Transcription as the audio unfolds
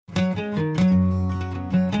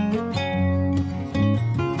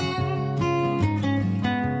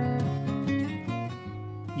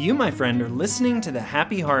You, my friend, are listening to The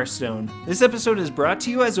Happy Hearthstone. This episode is brought to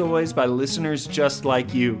you, as always, by listeners just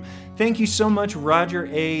like you. Thank you so much, Roger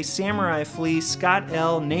A., Samurai Flea, Scott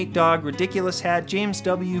L., Nate Dogg, Ridiculous Hat, James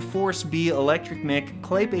W., Force B., Electric Mick,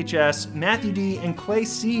 Clape HS, Matthew D., and Clay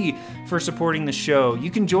C. for supporting the show. You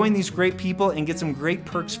can join these great people and get some great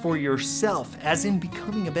perks for yourself, as in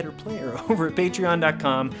becoming a better player, over at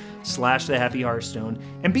patreon.com/thehappyhearthstone.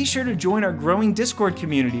 And be sure to join our growing Discord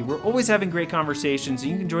community. We're always having great conversations,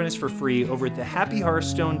 and you can join us for free over at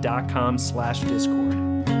thehappyhearthstone.com/discord.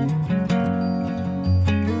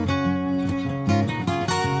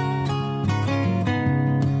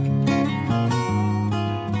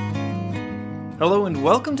 Hello and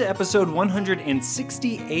welcome to episode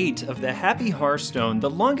 168 of The Happy Hearthstone, the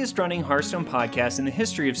longest running Hearthstone podcast in the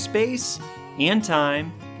history of space and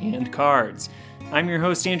time and cards. I'm your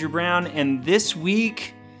host, Andrew Brown, and this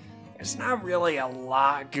week, there's not really a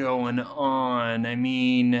lot going on. I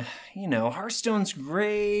mean, Hearthstone's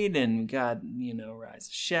great, and we got, Rise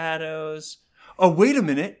of Shadows. Oh, wait a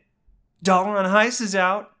minute. Dollar on Heist is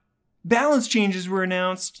out. Balance changes were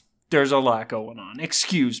announced. There's a lot going on.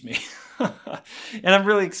 Excuse me. And I'm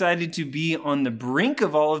really excited to be on the brink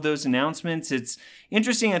of all of those announcements. It's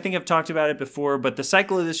interesting. I think I've talked about it before, but the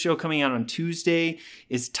cycle of this show coming out on Tuesday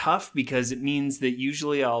is tough because it means that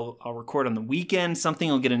usually I'll record on the weekend.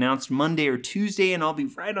 Something will get announced Monday or Tuesday, and I'll be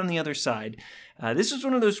right on the other side. This was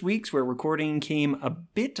one of those weeks where recording came a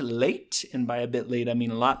bit late, and by a bit late, I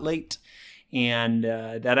mean a lot late. And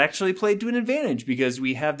that actually played to an advantage because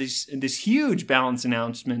we have this huge balance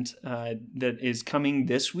announcement that is coming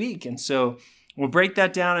this week. And so we'll break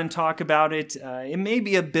that down and talk about it. It may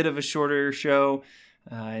be a bit of a shorter show,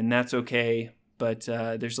 and that's okay. But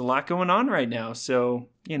there's a lot going on right now. So,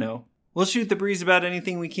 we'll shoot the breeze about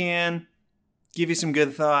anything we can, give you some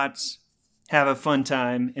good thoughts, have a fun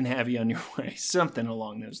time, and have you on your way. Something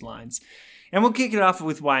along those lines. And we'll kick it off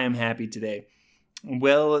with why I'm happy today.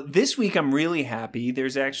 Well, this week I'm really happy.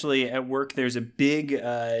 There's actually, at work, there's a big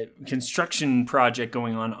construction project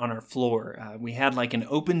going on our floor. We had like an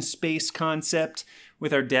open space concept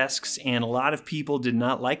with our desks, and a lot of people did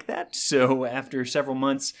not like that. So after several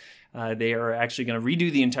months, they are actually going to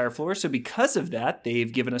redo the entire floor. So because of that,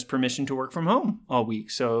 they've given us permission to work from home all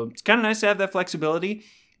week. So it's kind of nice to have that flexibility.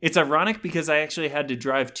 It's ironic because I actually had to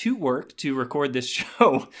drive to work to record this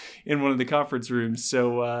show in one of the conference rooms.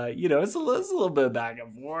 So, it's a little bit of back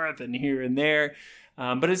and forth and here and there.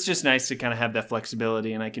 But it's just nice to kind of have that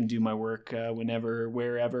flexibility, and I can do my work whenever,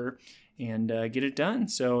 wherever, and get it done.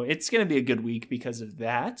 So it's going to be a good week because of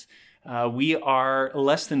that. We are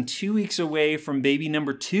less than 2 weeks away from baby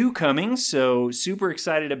number 2 coming, so super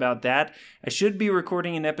excited about that. I should be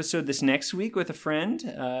recording an episode this next week with a friend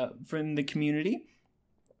from the community.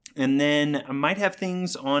 And then I might have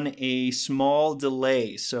things on a small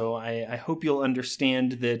delay, so I hope you'll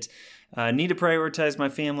understand that I need to prioritize my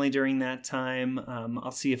family during that time.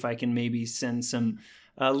 I'll see if I can maybe send some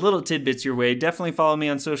little tidbits your way. Definitely follow me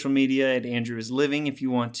on social media at Andrew is Living if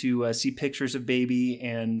you want to see pictures of baby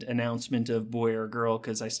and announcement of boy or girl,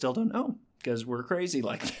 because I still don't know, because we're crazy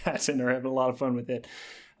like that and are having a lot of fun with it.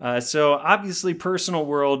 So obviously, personal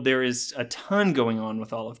world, there is a ton going on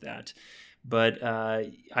with all of that. But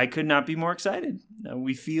I could not be more excited.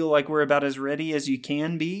 We feel like we're about as ready as you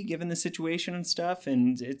can be, given the situation and stuff.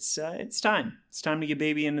 And it's time. It's time to get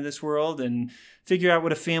baby into this world and figure out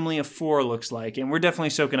what a family of 4 looks like. And we're definitely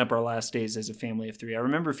soaking up our last days as a family of 3. I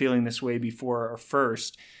remember feeling this way before our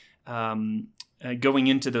first, going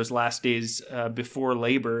into those last days before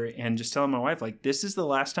labor, and just telling my wife, like, this is the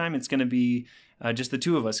last time it's going to be just the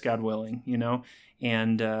 2 of us, God willing,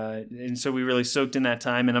 And so we really soaked in that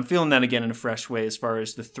time, and I'm feeling that again in a fresh way as far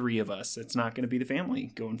as the 3 of us. It's not going to be the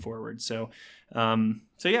family going forward. So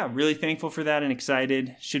yeah, really thankful for that and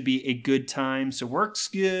excited. Should be a good time. So work's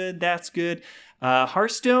good. That's good.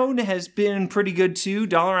 Hearthstone has been pretty good too.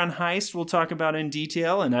 Dollar on Heist we'll talk about in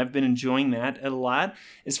detail, and I've been enjoying that a lot.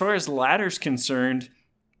 As far as ladder's concerned,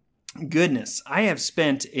 goodness, I have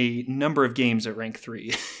spent a number of games at rank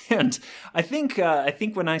 3, and I think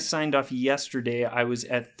when I signed off yesterday, I was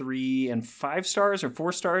at 3 and 5 stars or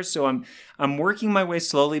 4 stars. So I'm working my way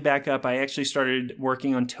slowly back up. I actually started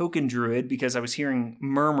working on Token Druid because I was hearing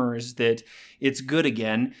murmurs that it's good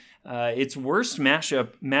again. Its worst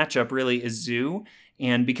matchup really is Zoo.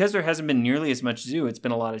 And because there hasn't been nearly as much Zoo, it's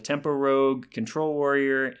been a lot of Tempo Rogue, Control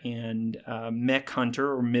Warrior, and Mech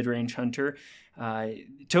Hunter or Mid-Range Hunter.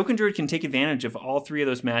 Token Druid can take advantage of all 3 of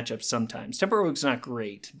those matchups sometimes. Tempo Rogue's not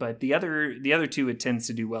great, but the other 2 it tends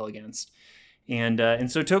to do well against. And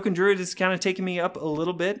so Token Druid has kind of taken me up a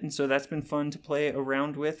little bit, and so that's been fun to play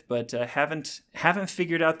around with, but haven't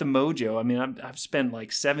figured out the mojo. I mean, I've spent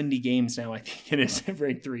like 70 games now, I think it is, at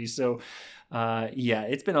rank 3, so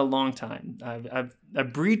it's been a long time.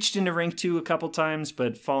 I've breached into rank 2 a couple times,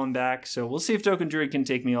 but fallen back, so we'll see if Token Druid can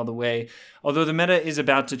take me all the way, although the meta is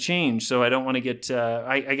about to change, so I don't want to get,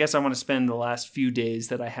 I guess I want to spend the last few days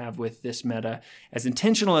that I have with this meta as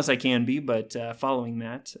intentional as I can be, but following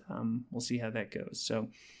that, we'll see how that goes. So,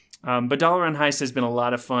 but Dalaran Heist has been a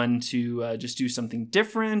lot of fun to just do something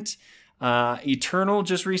different. Eternal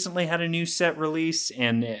just recently had a new set release,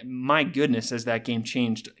 and my goodness, has that game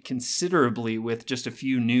changed considerably with just a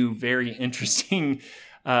few new, very interesting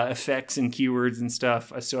effects and keywords and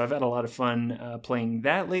stuff. So I've had a lot of fun playing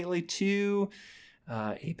that lately too.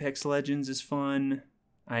 Apex Legends is fun.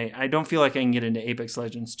 I don't feel like I can get into Apex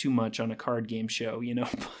Legends too much on a card game show,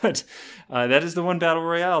 but that is the one battle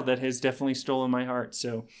royale that has definitely stolen my heart.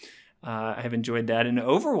 So I have enjoyed that. And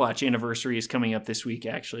Overwatch Anniversary is coming up this week,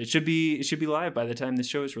 actually. It should be live by the time the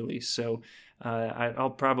show is released. So I'll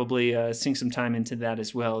probably sink some time into that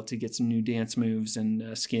as well to get some new dance moves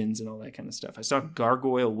and skins and all that kind of stuff. I saw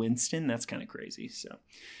Gargoyle Winston. That's kind of crazy. So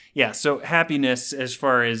yeah, so happiness as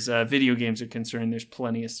far as video games are concerned, there's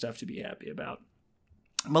plenty of stuff to be happy about.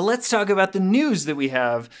 But let's talk about the news that we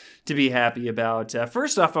have to be happy about.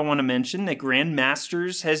 First off, I want to mention that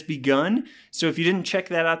Grandmasters has begun. So if you didn't check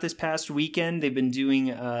that out this past weekend, they've been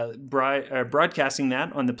doing broadcasting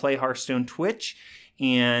that on the Play Hearthstone Twitch.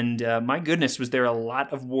 And my goodness, was there a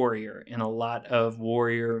lot of Warrior and a lot of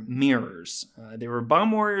Warrior mirrors. There were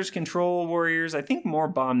Bomb Warriors, Control Warriors. I think more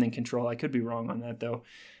Bomb than Control. I could be wrong on that, though.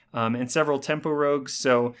 And several Tempo Rogues.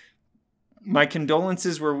 So my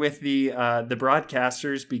condolences were with the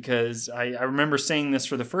broadcasters, because I remember saying this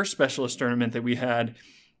for the first Specialist tournament that we had.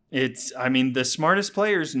 The smartest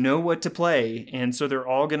players know what to play, and so they're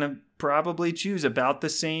all going to probably choose about the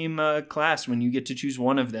same class when you get to choose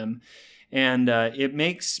one of them. And it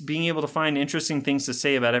makes being able to find interesting things to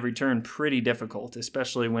say about every turn pretty difficult,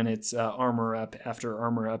 especially when it's armor up after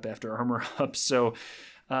armor up after armor up. So,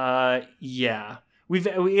 yeah.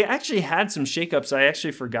 We actually had some shakeups. I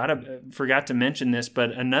actually forgot to mention this,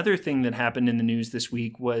 but another thing that happened in the news this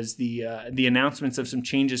week was the announcements of some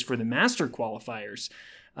changes for the Master qualifiers.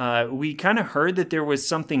 We kind of heard that there was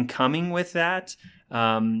something coming with that.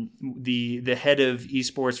 The head of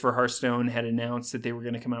esports for Hearthstone had announced that they were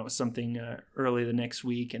going to come out with something early the next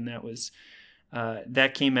week, and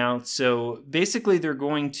that came out. So basically, they're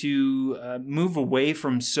going to move away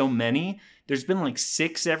from so many. There's been like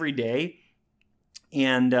 6 every day.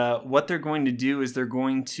 And what they're going to do is they're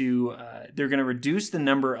going to reduce the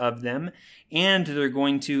number of them, and they're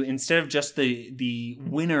going to, instead of just the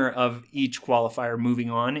winner of each qualifier moving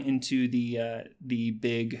on into the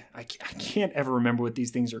big, I can't ever remember what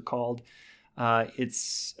these things are called.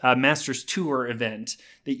 It's a Masters Tour event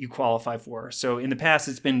that you qualify for. So in the past,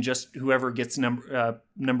 it's been just whoever gets number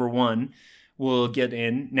 1 will get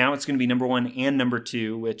in. Now it's going to be number 1 and number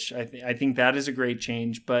 2, which I think that is a great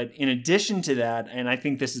change. But in addition to that, and I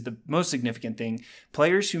think this is the most significant thing,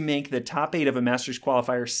 players who make the top 8 of a Masters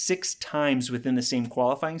qualifier 6 times within the same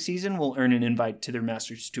qualifying season will earn an invite to their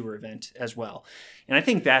Masters Tour event as well. And I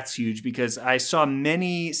think that's huge, because I saw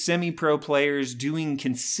many semi-pro players doing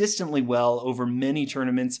consistently well over many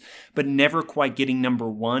tournaments, but never quite getting number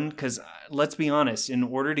 1, because let's be honest, in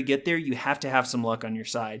order to get there, you have to have some luck on your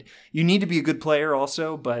side. You need to be a good player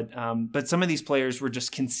also, but some of these players were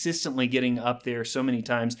just consistently getting up there so many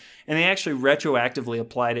times, and they actually retroactively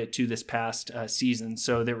applied it to this past season.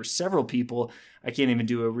 So there were several people, I can't even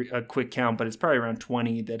do a quick count, but it's probably around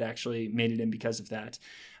 20 that actually made it in because of that.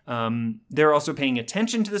 They're also paying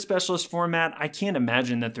attention to the Specialist format. I can't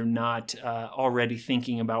imagine that they're not already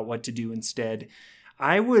thinking about what to do instead.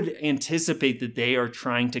 I would anticipate that they are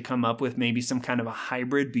trying to come up with maybe some kind of a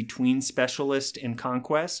hybrid between Specialist and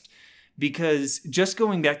Conquest, because just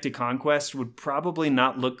going back to Conquest would probably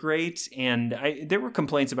not look great. And there were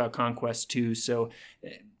complaints about Conquest too. So,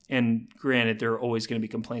 and granted, there are always going to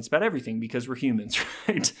be complaints about everything because we're humans,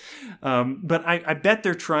 right? But I bet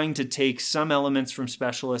they're trying to take some elements from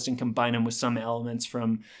Specialist and combine them with some elements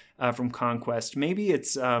from Conquest. Maybe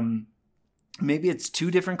it's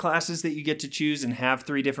 2 different classes that you get to choose and have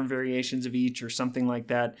 3 different variations of each or something like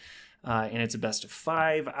that. And it's a best of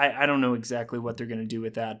 5. I don't know exactly what they're going to do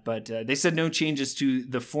with that, but they said no changes to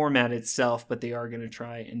the format itself, but they are going to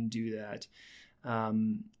try and do that.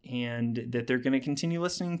 And that they're going to continue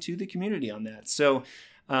listening to the community on that. So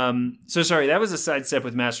sorry, that was a sidestep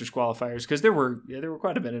with Masters qualifiers, because there were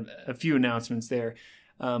quite a few announcements there.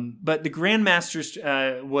 But the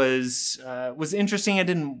Grandmasters was interesting. I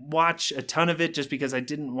didn't watch a ton of it just because I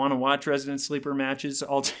didn't want to watch Resident Sleeper matches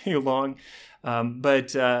all day long.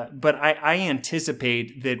 But I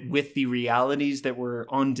anticipate that with the realities that were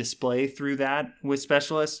on display through that with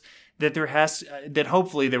Specialists, that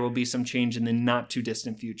hopefully there will be some change in the not too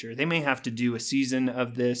distant future. They may have to do a season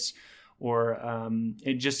of this, or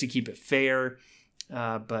just to keep it fair.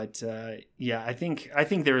 I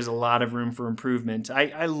think there is a lot of room for improvement.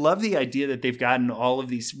 I love the idea that they've gotten all of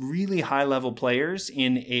these really high level players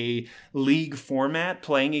in a league format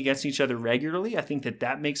playing against each other regularly. I think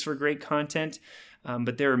that makes for great content.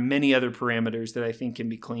 But there are many other parameters that I think can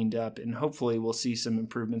be cleaned up, and hopefully we'll see some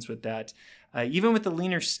improvements with that. Even with the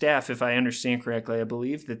leaner staff, if I understand correctly, I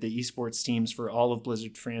believe that the esports teams for all of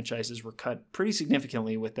Blizzard franchises were cut pretty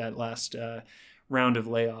significantly with that last round of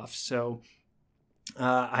layoffs. So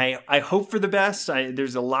I hope for the best.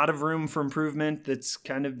 There's a lot of room for improvement that's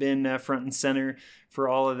kind of been front and center for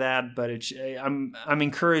all of that, but I'm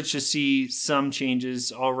encouraged to see some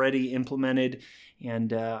changes already implemented,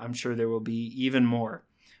 and I'm sure there will be even more.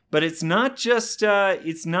 But it's not just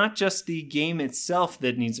the game itself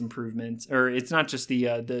that needs improvement, or it's not just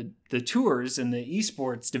the tours and the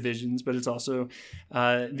esports divisions, but it's also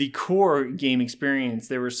the core game experience.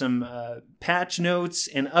 There were some patch notes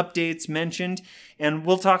and updates mentioned, and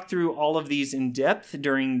we'll talk through all of these in depth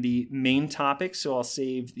during the main topic. So I'll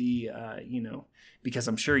save because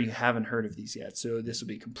I'm sure you haven't heard of these yet. So this will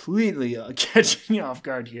be completely catching you off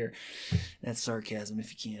guard here. That's sarcasm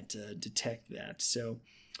if you can't detect that. So.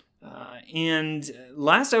 And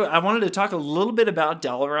last, I wanted to talk a little bit about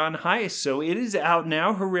Dalaran Heist. So it is out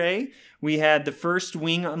now. Hooray. We had the first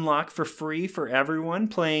wing unlock for free for everyone,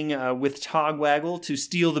 playing with Togwaggle to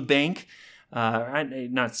steal the bank.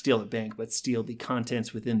 Not steal the bank, but steal the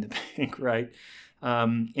contents within the bank, right?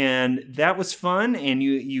 And that was fun, and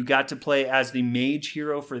you got to play as the mage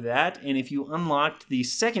hero for that. And if you unlocked the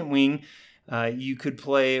second wing, you could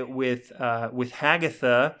play with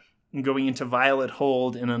Hagatha, going into Violet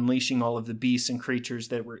Hold and unleashing all of the beasts and creatures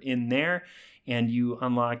that were in there. And you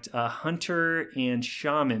unlocked a Hunter and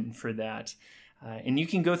Shaman for that. And you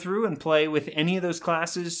can go through and play with any of those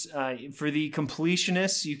classes. For the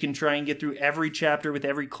completionists, you can try and get through every chapter with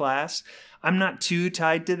every class. I'm not too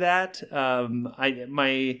tied to that.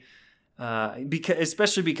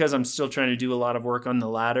 Especially because I'm still trying to do a lot of work on the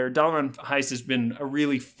ladder. Dalaran Heist has been a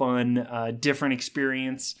really fun, different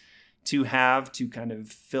experience to have to kind of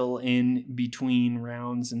fill in between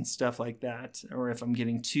rounds and stuff like that. Or if I'm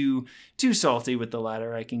getting too salty with the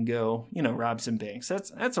ladder, I can go, rob some banks.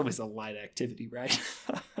 That's always a light activity, right?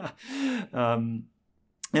 And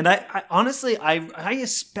I honestly, I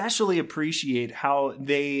especially appreciate how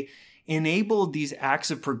they enabled these acts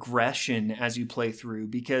of progression as you play through,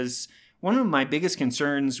 because one of my biggest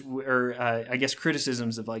concerns, or I guess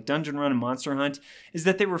criticisms of like Dungeon Run and Monster Hunt, is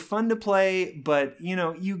that they were fun to play, but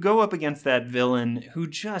you go up against that villain who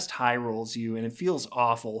just high rolls you and it feels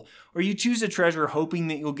awful. Or you choose a treasure hoping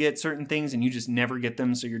that you'll get certain things and you just never get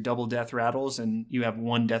them, so you're double death rattles and you have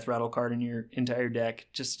one death rattle card in your entire deck.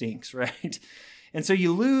 It just stinks, right? And so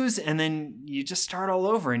you lose, and then you just start all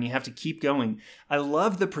over, and you have to keep going. I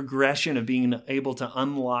love the progression of being able to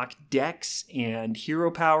unlock decks and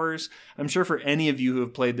hero powers. I'm sure for any of you who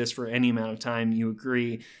have played this for any amount of time, you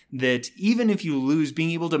agree that even if you lose,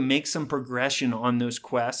 being able to make some progression on those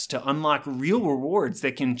quests to unlock real rewards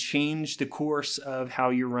that can change the course of how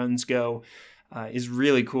your runs go is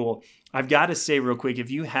really cool. I've got to say real quick,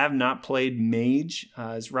 if you have not played Mage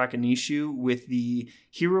as Rakanishu with the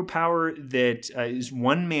hero power that is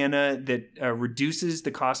 1 mana that reduces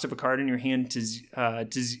the cost of a card in your hand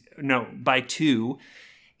by 2,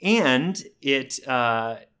 and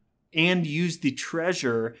use the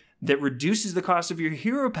treasure that reduces the cost of your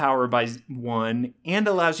hero power by 1 and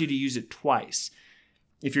allows you to use it twice.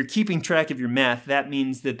 If you're keeping track of your math, that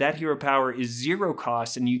means that hero power is 0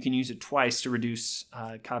 cost, and you can use it twice to reduce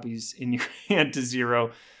copies in your hand to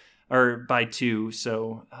 0 or by 2.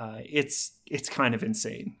 So it's kind of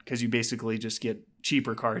insane, because you basically just get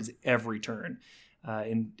cheaper cards every turn.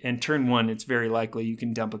 And turn 1, it's very likely you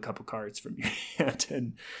can dump a couple cards from your hand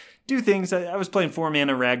and do things. I was playing 4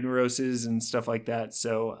 mana Ragnaroses and stuff like that.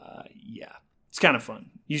 So yeah. It's kind of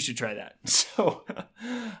fun. You should try that. So,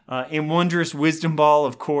 and Wondrous Wisdom Ball,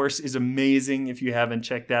 of course, is amazing. If you haven't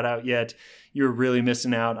checked that out yet, you're really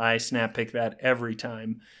missing out. I snap pick that every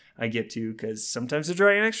time I get to, because sometimes I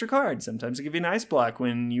draw you an extra card. Sometimes I give you an ice block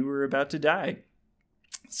when you were about to die.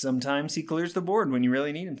 Sometimes he clears the board when you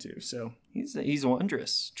really need him to. So he's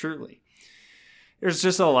wondrous, truly. There's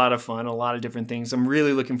just a lot of fun, a lot of different things. I'm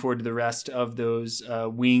really looking forward to the rest of those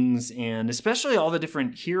wings, and especially all the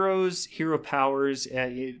different heroes, hero powers.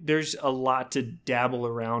 There's a lot to dabble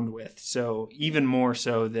around with, so even more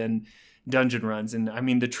so than dungeon runs. And I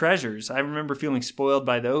mean, the treasures, I remember feeling spoiled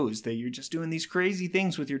by those, that you're just doing these crazy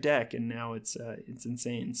things with your deck, and now it's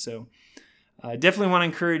insane. So definitely want to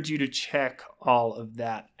encourage you to check all of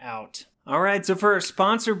that out. All right, so for our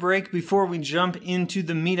sponsor break, before we jump into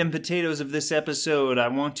the meat and potatoes of this episode, I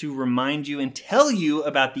want to remind you and tell you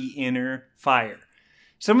about the Inner Fire.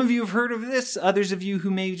 Some of you have heard of this. Others of you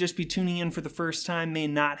who may just be tuning in for the first time may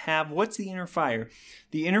not have. What's the Inner Fire?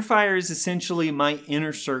 The Inner Fire is essentially my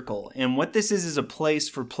inner circle. And what this is a place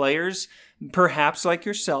for players, perhaps like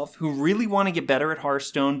yourself, who really want to get better at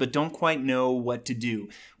Hearthstone but don't quite know what to do.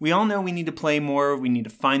 We all know we need to play more. We need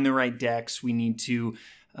to find the right decks. We need to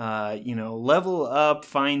level up,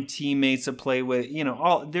 find teammates to play with,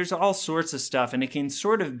 there's all sorts of stuff, and it can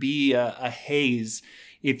sort of be a haze,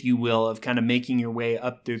 if you will, of kind of making your way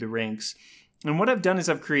up through the ranks. And what I've done is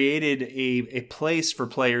I've created a place for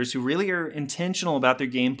players who really are intentional about their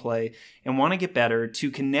gameplay and want to get better, to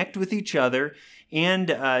connect with each other and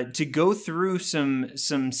to go through some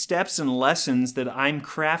steps and lessons that I'm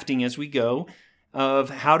crafting as we go, of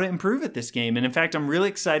how to improve at this game. And in fact, I'm really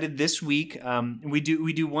excited this week. We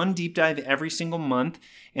do one deep dive every single month.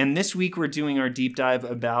 And this week we're doing our deep dive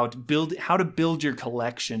about how to build your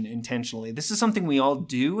collection intentionally. This is something we all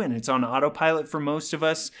do, and it's on autopilot for most of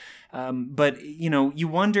us. But you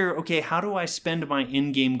wonder, okay, how do I spend my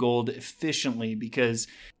in-game gold efficiently?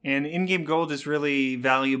 And in-game gold is really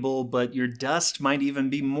valuable, but your dust might even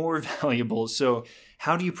be more valuable. So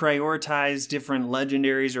how do you prioritize different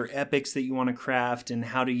legendaries or epics that you want to craft, and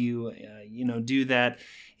how do you, do that?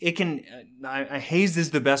 It can, haze is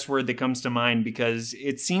the best word that comes to mind, because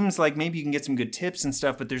it seems like maybe you can get some good tips and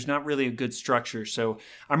stuff, but there's not really a good structure. So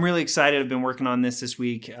I'm really excited. I've been working on this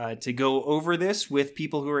week to go over this with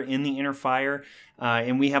people who are in the Inner Fire.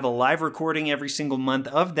 And we have a live recording every single month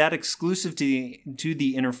of that, exclusive to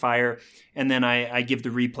the Inner Fire. And then I give the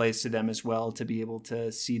replays to them as well to be able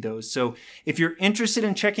to see those. So if you're interested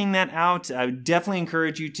in checking that out, I would definitely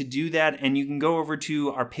encourage you to do that. And you can go over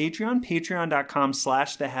to our Patreon,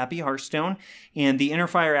 patreon.com/thehappyhearthstone. And the Inner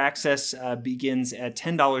Fire access begins at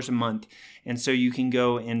 $10 a month. And so you can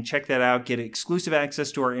go and check that out, get exclusive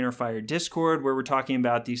access to our Inner Fire Discord, where we're talking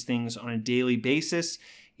about these things on a daily basis,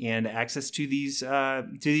 and access to these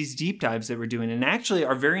deep dives that we're doing. And actually,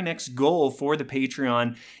 our very next goal for the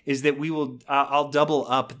Patreon is that I'll double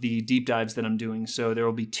up the deep dives that I'm doing. So there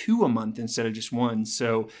will be 2 a month instead of just 1.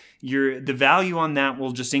 So the value on that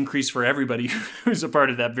will just increase for everybody who's a part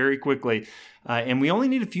of that very quickly. And we only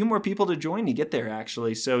need a few more people to join to get there,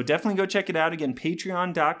 actually. So definitely go check it out. Again,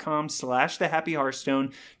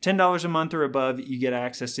 patreon.com/thehappyhearthstone. $10 a month or above, you get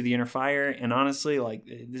access to the Inner Fire. And honestly,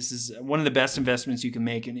 this is one of the best investments you can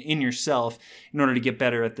make in yourself in order to get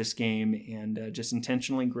better at this game and just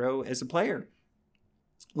intentionally grow as a player.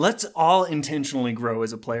 Let's all intentionally grow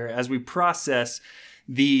as a player as we process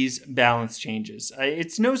these balance changes.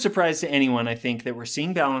 It's no surprise to anyone, I think, that we're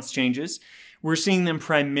seeing balance changes. We're seeing them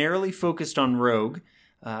primarily focused on Rogue.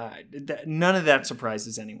 None of that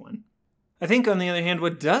surprises anyone. I think, on the other hand,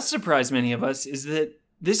 what does surprise many of us is that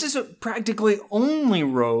this is practically only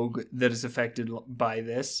Rogue that is affected by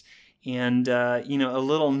this. And, a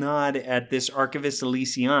little nod at this Archivist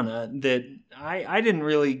Elysiana that I didn't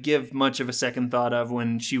really give much of a second thought of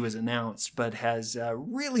when she was announced, but has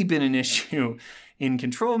really been an issue in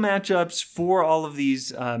control matchups for all of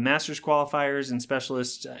these Masters qualifiers and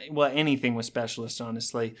specialists. Anything with specialists,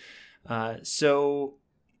 honestly. These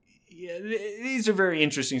are very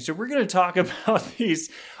interesting. So we're going to talk about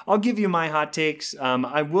these. I'll give you my hot takes.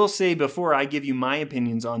 I will say before I give you my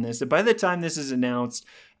opinions on this, that by the time this is announced,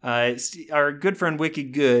 our good friend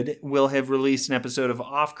Wicked Good will have released an episode of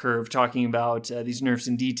Off Curve talking about these nerfs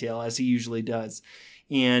in detail, as he usually does.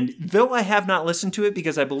 And though I have not listened to it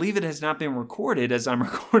because I believe it has not been recorded as I'm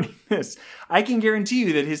recording this, I can guarantee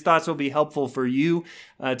you that his thoughts will be helpful for you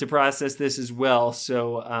to process this as well.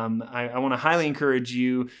 So I want to highly encourage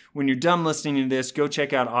you, when you're done listening to this, go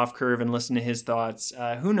check out Off Curve and listen to his thoughts.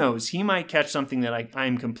 Who knows? He might catch something that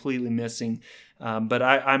I'm completely missing. But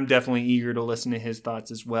I'm definitely eager to listen to his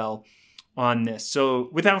thoughts as well on this. So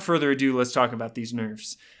without further ado, let's talk about these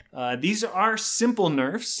nerfs. These are simple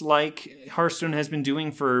nerfs like Hearthstone has been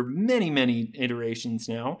doing for many, many iterations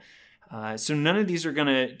now. So none of these are going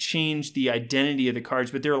to change the identity of the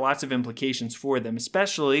cards, but there are lots of implications for them,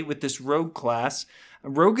 especially with this Rogue class.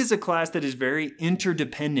 Rogue is a class that is very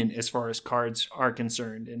interdependent as far as cards are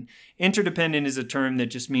concerned. And interdependent is a term that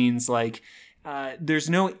just means there's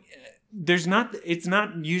no it's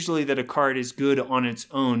not usually that a card is good on its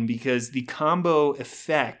own, because the combo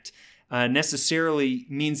effect necessarily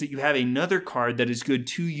means that you have another card that is good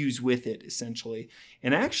to use with it, essentially.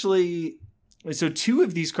 And actually, so 2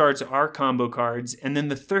 of these cards are combo cards, and then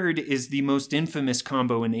the third is the most infamous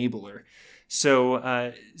combo enabler.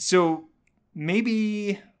 So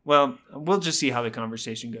maybe, well, we'll just see how the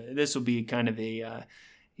conversation goes. This will be kind of a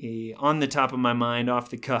on the top of my mind, off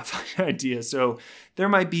the cuff idea. So there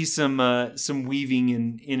might be some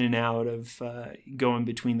weaving in and out of going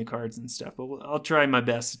between the cards and stuff, but I'll try my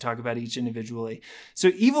best to talk about each individually.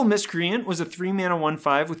 So Evil Miscreant was a 3-mana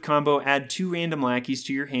 1/5 with combo add 2 random lackeys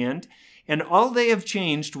to your hand. And all they have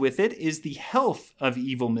changed with it is the health of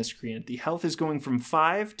Evil Miscreant. The health is going from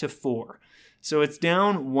 5 to 4. So it's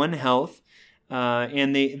down 1 health.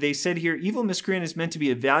 And they said here, Evil Miscreant is meant to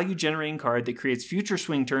be a value-generating card that creates future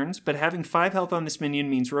swing turns, but having 5 health on this minion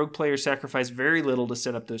means rogue players sacrifice very little to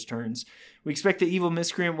set up those turns. We expect that Evil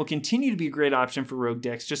Miscreant will continue to be a great option for rogue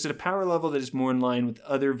decks, just at a power level that is more in line with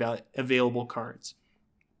other available cards.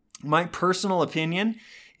 My personal opinion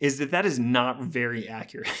is that is not very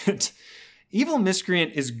accurate. Evil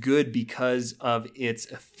Miscreant is good because of its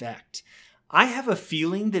effect. I have a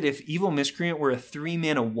feeling that if Evil Miscreant were a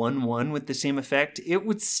 3-mana 1/1 with the same effect, it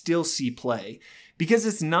would still see play, because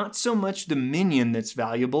it's not so much the minion that's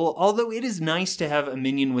valuable, although it is nice to have a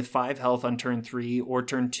minion with 5 health on turn 3 or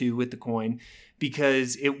turn 2 with the coin,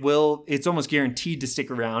 because it's almost guaranteed to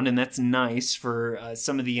stick around, and that's nice for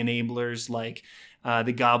some of the enablers like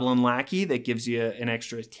the Goblin Lackey that gives you an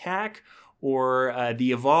extra attack, or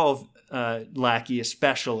the Evolve Lackey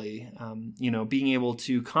especially. Being able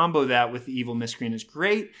to combo that with the Evil Miscreant is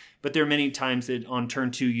great, but there are many times that on turn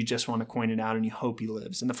 2 you just want to coin it out and you hope he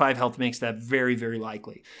lives, and the 5 health makes that very, very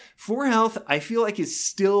likely. 4 health, I feel like, is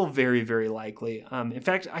still very, very likely. In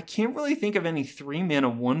fact, I can't really think of any 3-mana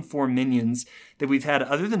 1/4 minions that we've had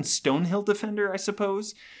other than Stonehill Defender, I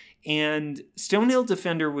suppose. And Stonehill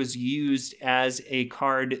Defender was used as a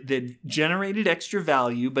card that generated extra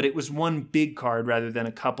value, but it was one big card rather than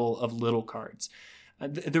a couple of little cards.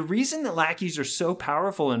 The reason that lackeys are so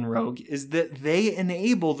powerful in Rogue is that they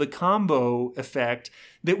enable the combo effect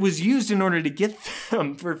that was used in order to get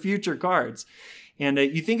them for future cards. And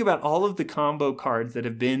you think about all of the combo cards that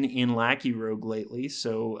have been in Lackey Rogue lately.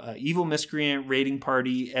 So Evil Miscreant, Raiding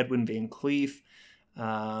Party, Edwin Van Cleef.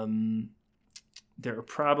 There are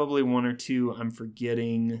probably 1 or 2 I'm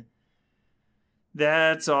forgetting.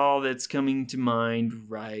 That's all that's coming to mind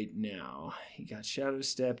right now. You got Shadow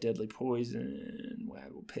Step, Deadly Poison,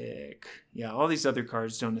 Waggle Pick. Yeah, all these other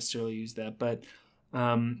cards don't necessarily use that, but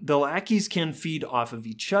the lackeys can feed off of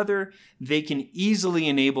each other. They can easily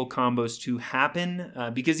enable combos to happen,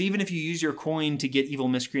 because even if you use your coin to get Evil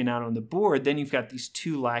Miscreant out on the board, then you've got these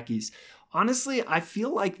 2 lackeys. Honestly, I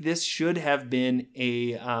feel like this should have been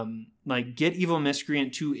a, get Evil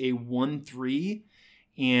Miscreant to a 1/3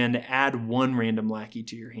 and add 1 random lackey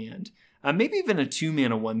to your hand. Maybe even a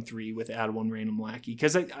 2-mana 1/3 with add 1 random lackey,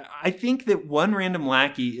 because I think that 1 random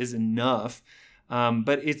lackey is enough,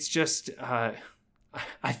 but it's just,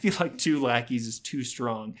 I feel like 2 lackeys is too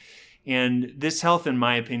strong. And this health, in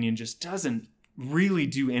my opinion, just doesn't really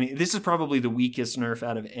do any. This is probably the weakest nerf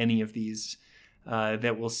out of any of these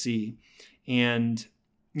that we'll see. And,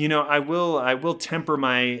 I will temper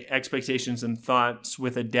my expectations and thoughts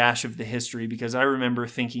with a dash of the history, because I remember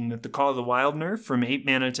thinking that the Call of the Wild nerf from 8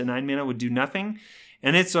 mana to 9 mana would do nothing,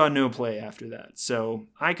 and it saw no play after that. So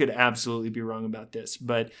I could absolutely be wrong about this,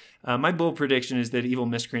 but my bold prediction is that Evil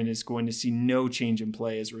Miscreant is going to see no change in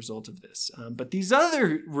play as a result of this. But these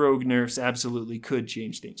other rogue nerfs absolutely could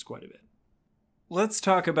change things quite a bit. Let's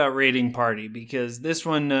talk about Raiding Party, because this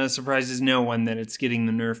one surprises no one that it's getting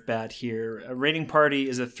the nerf bat here. Raiding Party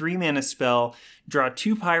is a 3-mana spell, draw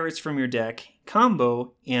 2 pirates from your deck,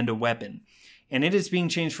 combo, and a weapon. And it is being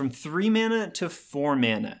changed from 3 mana to 4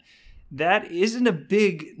 mana. That isn't a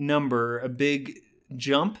big number, a big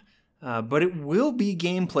jump, but it will be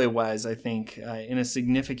gameplay-wise, I think, in a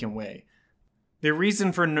significant way. The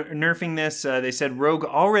reason for nerfing this, they said Rogue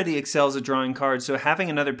already excels at drawing cards, so having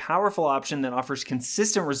another powerful option that offers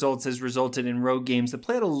consistent results has resulted in Rogue games that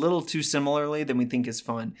play it a little too similarly than we think is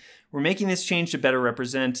fun. We're making this change to better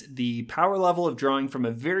represent the power level of drawing from a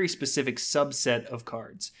very specific subset of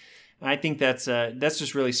cards. I think that's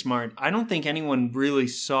just really smart. I don't think anyone really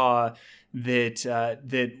saw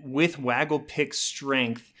that with Waggle Pick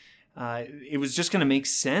strength, it was just going to make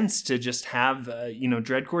sense to just have,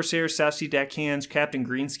 Dread Corsair, South Sea Deckhands, Captain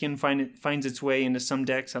Greenskin finds its way into some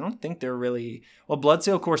decks. I don't think they're really... Well,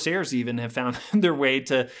 Bloodsail Corsairs even have found their way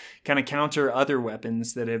to kind of counter other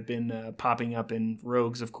weapons that have been popping up in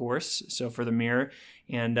Rogues, of course, so for the mirror.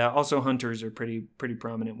 And also Hunters are pretty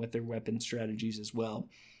prominent with their weapon strategies as well.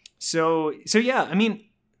 So yeah, I mean...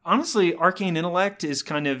 Honestly, Arcane Intellect is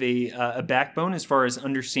kind of a backbone as far as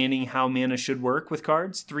understanding how mana should work with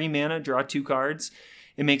cards. 3 mana, draw 2 cards.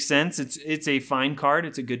 It makes sense. It's a fine card.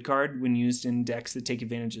 It's a good card when used in decks that take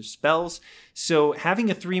advantage of spells. So having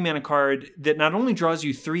a 3 mana card that not only draws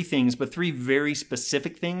you 3 things, but 3 very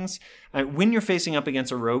specific things. When you're facing up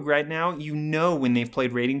against a rogue right now, you know when they've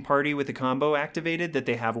played Raiding Party with a combo activated that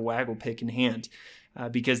they have a Waggle Pick in hand.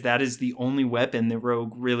 Because that is the only weapon that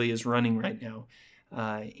rogue really is running right now.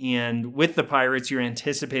 And with the Pirates, you're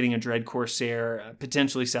anticipating a Dread Corsair,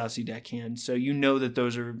 potentially South Sea Deckhand. So you know that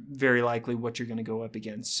those are very likely what you're going to go up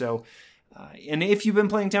against. So, and if you've been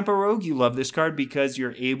playing Tempo Rogue, you love this card because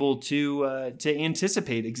you're able to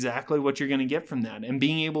anticipate exactly what you're going to get from that. And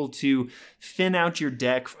being able to thin out your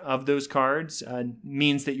deck of those cards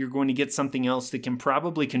means that you're going to get something else that can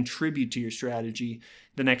probably contribute to your strategy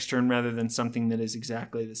the next turn rather than something that is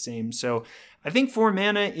exactly the same. So I think 4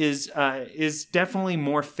 mana is definitely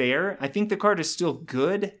more fair. I think the card is still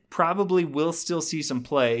good. Probably will still see some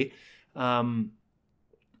play. I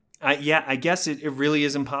guess it really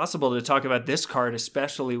is impossible to talk about this card,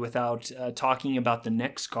 especially without talking about the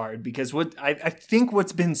next card. Because I think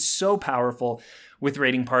what's been so powerful with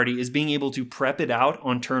Raiding Party is being able to prep it out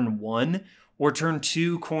on turn 1 or turn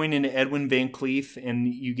 2, coin into Edwin Van Cleef,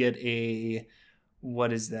 and you get a...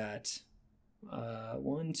 What is that?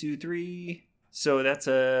 1, 2, 3. So that's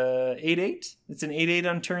a 8/8. It's an 8/8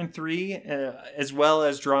 on turn 3, as well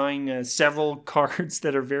as drawing several cards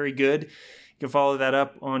that are very good. You can follow that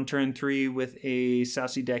up on turn 3 with a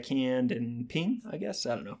South Sea Deckhand and Ping, I guess.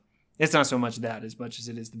 I don't know. It's not so much that as much as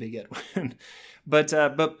it is the big Edwin.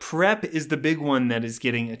 But prep is the big one that is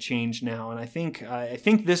getting a change now, and I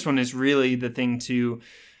think this one is really the thing to.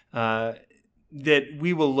 That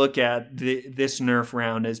we will look at this nerf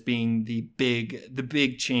round as being the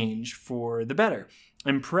big change for the better.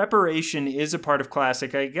 And preparation is a part of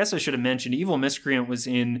Classic. I guess I should have mentioned Evil Miscreant was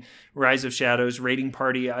in Rise of Shadows. Raiding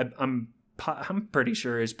Party, I'm pretty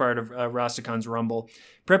sure is part of Rastakan's Rumble.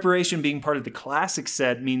 Preparation being part of the Classic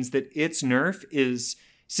set means that its nerf is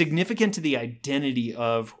significant to the identity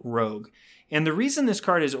of Rogue. And the reason this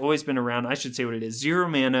card has always been around, I should say what it is, 0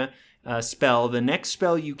 mana, spell. The next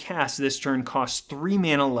spell you cast this turn costs 3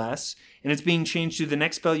 mana less, and it's being changed to the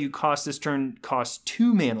next spell you cast this turn costs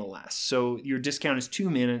 2 mana less. So your discount is 2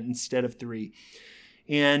 mana instead of 3.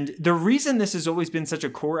 And the reason this has always been such a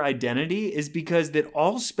core identity is because that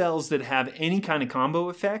all spells that have any kind of combo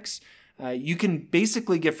effects, you can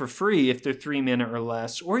basically get for free if they're 3 mana or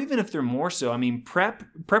less, or even if they're more so. I mean,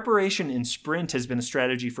 preparation in Sprint has been a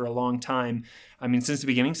strategy for a long time. I mean, since the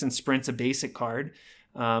beginning, since Sprint's a basic card.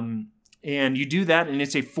 And you do that, and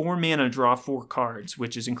it's a 4 mana draw 4 cards,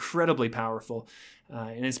 which is incredibly powerful.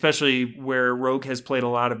 And especially where Rogue has played a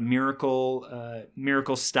lot of miracle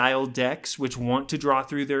style decks, which want to draw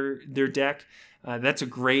through their deck. That's a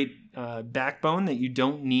great backbone that you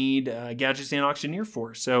don't need Gadget Stand Auctioneer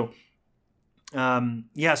for. So,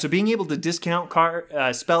 so being able to discount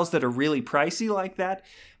spells that are really pricey like that,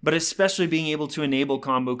 but especially being able to enable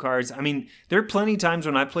combo cards. I mean, there are plenty of times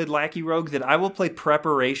when I played Lackey Rogue that I will play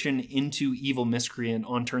Preparation into Evil Miscreant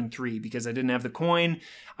on turn 3 because I didn't have the coin.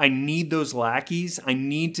 I need those lackeys. I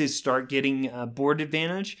need to start getting board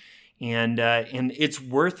advantage. And it's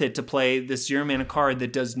worth it to play this 0 mana card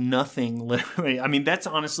that does nothing, literally. I mean, that's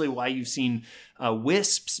honestly why you've seen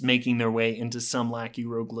Wisps making their way into some Lackey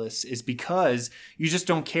Rogue lists, is because you just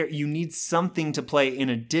don't care. You need something to play in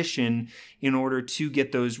addition in order to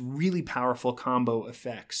get those really powerful combo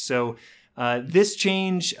effects. So this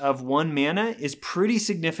change of 1 mana is pretty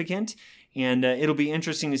significant. And it'll be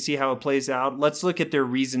interesting to see how it plays out. Let's look at their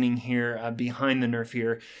reasoning here behind the nerf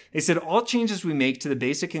here. They said, all changes we make to the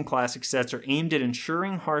basic and classic sets are aimed at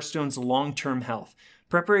ensuring Hearthstone's long-term health.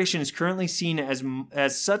 Preparation is currently seen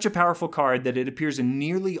as such a powerful card that it appears in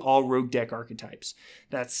nearly all Rogue deck archetypes.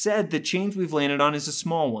 That said, the change we've landed on is a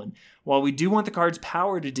small one. While we do want the card's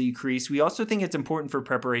power to decrease, we also think it's important for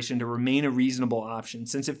Preparation to remain a reasonable option,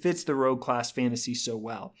 since it fits the Rogue class fantasy so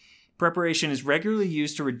well. Preparation is regularly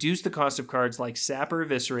used to reduce the cost of cards like Sap or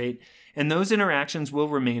Eviscerate, and those interactions will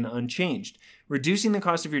remain unchanged. Reducing the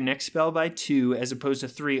cost of your next spell by 2 as opposed to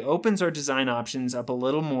 3 opens our design options up a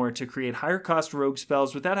little more to create higher cost rogue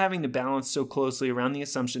spells without having to balance so closely around the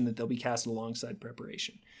assumption that they'll be cast alongside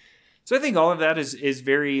Preparation. So I think all of that is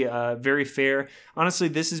very, very fair. Honestly,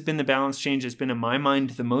 this has been the balance change that's been in my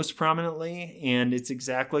mind the most prominently, and it's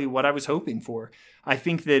exactly what I was hoping for. I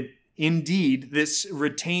think that indeed this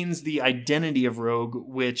retains the identity of Rogue,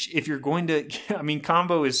 which if you're going to,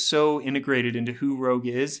 Combo is so integrated into who Rogue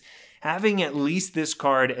is. Having at least this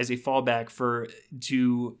card as a fallback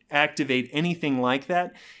to activate anything like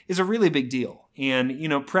that is a really big deal. And,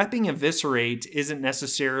 prepping Eviscerate isn't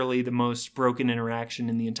necessarily the most broken interaction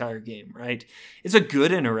in the entire game, right? It's a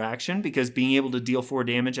good interaction because being able to deal 4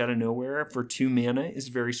 damage out of nowhere for 2 mana is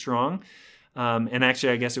very strong. And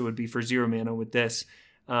actually, I guess it would be for 0 mana with this.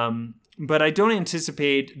 But I don't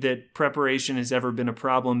anticipate that preparation has ever been a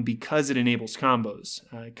problem because it enables combos.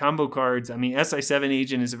 Combo cards, SI7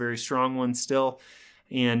 Agent is a very strong one still.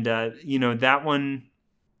 And, that one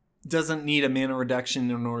doesn't need a mana reduction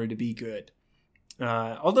in order to be good.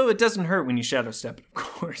 Although it doesn't hurt when you Shadow Step it, of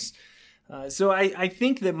course. So I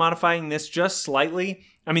think that modifying this just slightly,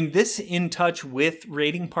 this in touch with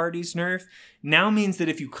Raiding Party's nerf now means that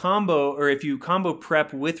if you combo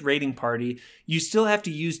prep with Raiding Party, you still have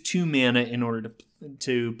to use 2 mana in order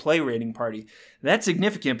to play Raiding Party. That's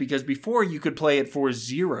significant because before you could play it for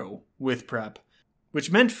 0 with prep,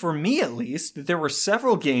 which meant for me at least that there were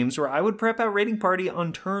several games where I would prep out Raiding Party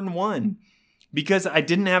on turn 1. Because I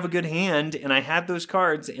didn't have a good hand and I had those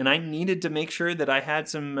cards and I needed to make sure that I had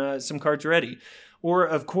some cards ready. Or,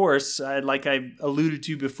 of course, like I alluded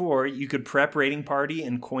to before, you could prep Raiding Party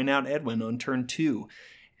and coin out Edwin on turn 2.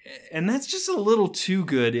 And that's just a little too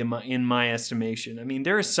good in my estimation.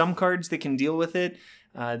 There are some cards that can deal with it.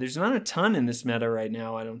 There's not a ton in this meta right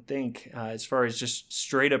now, I don't think, as far as just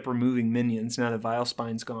straight up removing minions now that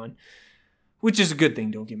Vilespine's gone. Which is a good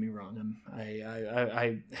thing, don't get me wrong.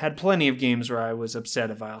 I had plenty of games where I was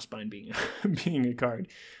upset at Vilespine being a card.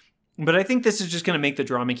 But I think this is just going to make the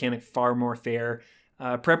draw mechanic far more fair.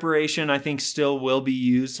 Preparation, I think, still will be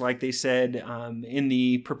used, like they said, in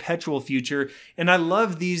the perpetual future. And I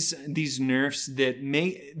love these nerfs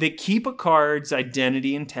that keep a card's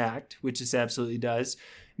identity intact, which this absolutely does.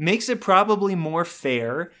 Makes it probably more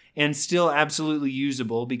fair and still absolutely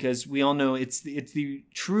usable because we all know it's the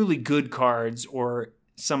truly good cards, or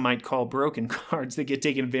some might call broken cards, that get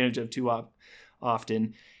taken advantage of too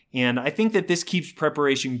often. And I think that this keeps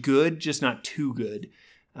preparation good, just not too good.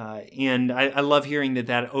 And I love hearing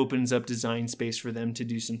that opens up design space for them to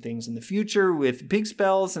do some things in the future with big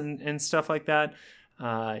spells and stuff like that.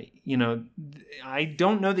 I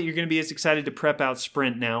don't know that you're going to be as excited to prep out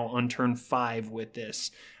Sprint now on turn 5 with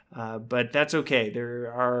this. But that's okay.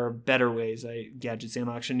 There are better ways. Gadget Sam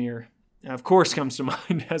Auctioneer, of course, comes to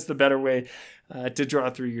mind as the better way to draw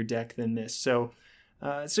through your deck than this. So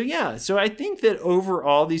I think that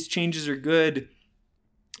overall these changes are good.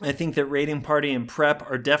 I think that Raiding Party and Prep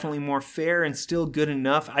are definitely more fair and still good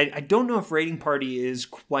enough. I don't know if Raiding Party is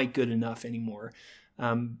quite good enough anymore.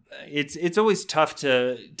 It's always tough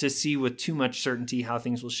to see with too much certainty how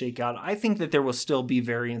things will shake out. I think that there will still be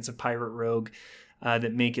variants of Pirate Rogue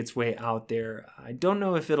that make its way out there. I don't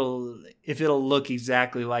know if it'll look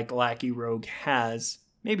exactly like Lackey Rogue has.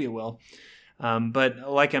 Maybe it will. But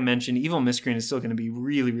like I mentioned, Evil Miscreant is still going to be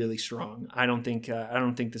really, really strong. I don't think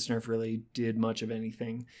this nerf really did much of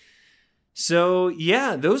anything. So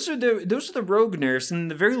yeah, those are the rogue nerfs,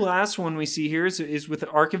 and the very last one we see here is with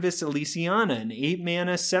Archivist Elysiana, an 8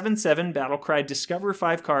 mana 7/7 Battlecry. Discover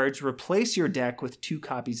 5 cards, replace your deck with 2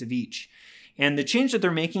 copies of each. And the change that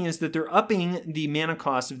they're making is that they're upping the mana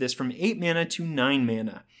cost of this from 8 mana to 9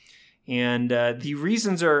 mana. And the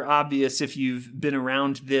reasons are obvious if you've been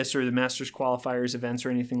around this or the Masters Qualifiers events or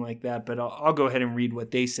anything like that, but I'll go ahead and read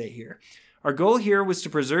what they say here. Our goal here was to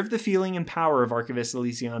preserve the feeling and power of Archivist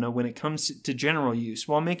Elysiana when it comes to general use,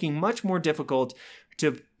 while making much more difficult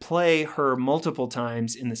to play her multiple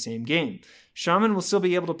times in the same game. Shaman will still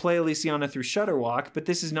be able to play Elysiana through Shudderwalk, but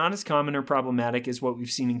this is not as common or problematic as what we've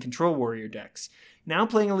seen in Control Warrior decks. Now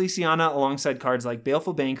playing Elysiana alongside cards like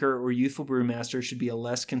Baleful Banker or Youthful Brewmaster should be a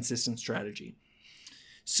less consistent strategy.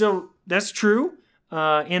 So that's true.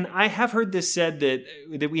 And I have heard this said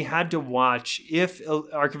that we had to watch, if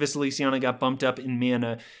Archivist Elysiana got bumped up in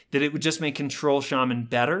mana, that it would just make Control Shaman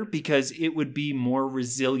better because it would be more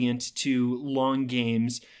resilient to long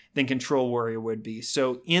games than Control Warrior would be.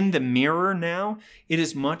 So in the mirror now, it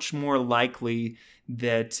is much more likely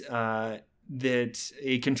that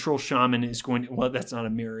a Control Shaman is going to... Well, that's not a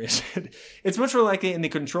mirror, is it? It's much more likely in the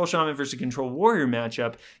Control Shaman versus Control Warrior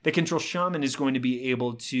matchup that Control Shaman is going to be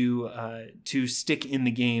able to stick in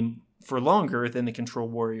the game for longer than the Control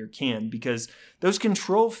Warrior can, because those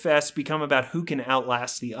control fests become about who can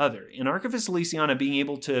outlast the other. And Archivist Elysiana being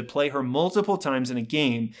able to play her multiple times in a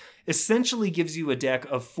game essentially gives you a deck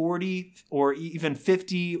of 40 or even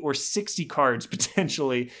 50 or 60 cards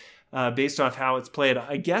potentially, based off how it's played.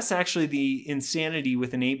 I guess actually the insanity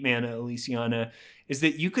with an 8-mana Elysiana is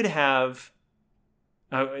that you could have...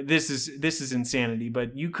 this is insanity,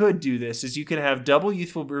 but you could do this, is you could have double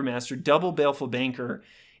Youthful Brewmaster, double Baleful Banker,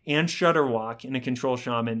 and Shudderwock in a Control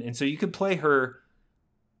Shaman. And so you could play her,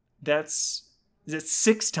 is it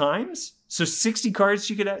 6 times? So 60 cards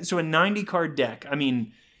you could have, so a 90 card deck. I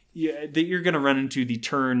mean, you're going to run into the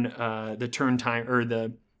turn time, or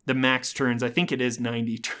the max turns. I think it is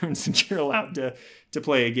 90 turns that you're allowed to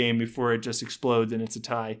play a game before it just explodes and it's a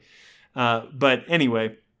tie. But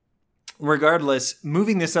anyway, regardless,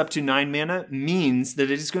 moving this up to 9 mana means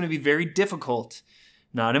that it is going to be very difficult,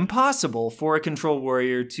 not impossible, for a Control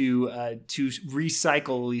Warrior to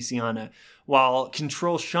recycle Elysiana, while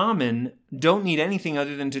Control Shaman don't need anything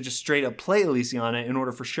other than to just straight up play Elysiana in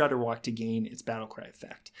order for Shudderwock to gain its Battlecry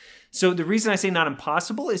effect. So the reason I say not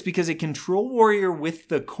impossible is because a Control Warrior with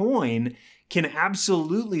the coin can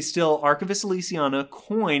absolutely still Archivist Elysiana,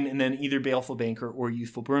 coin, and then either Baleful Banker or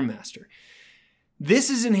Youthful Brewmaster. This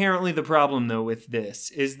is inherently the problem, though, with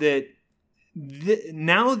this, is that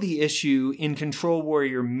now the issue in Control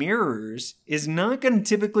Warrior mirrors is not going to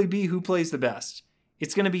typically be who plays the best.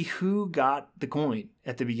 It's going to be who got the coin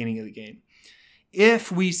at the beginning of the game.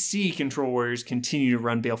 If we see Control Warriors continue to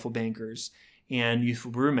run Baleful Bankers and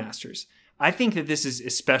Youthful Brewmasters, I think that this is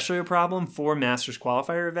especially a problem for Masters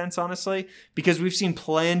Qualifier events, honestly, because we've seen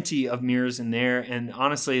plenty of mirrors in there, and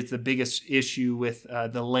honestly, it's the biggest issue with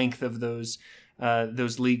the length of those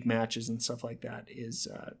league matches and stuff like that, is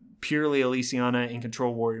purely Elysiana and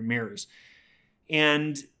Control Warrior mirrors.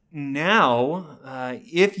 And now,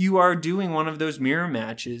 if you are doing one of those mirror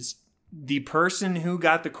matches, the person who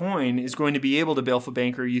got the coin is going to be able to Baleful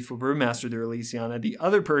Banker or Youthful Brewmaster their Elysiana. The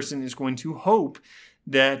other person is going to hope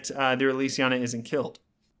that their Elysiana isn't killed.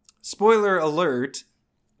 Spoiler alert,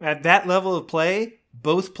 at that level of play,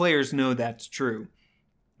 both players know that's true.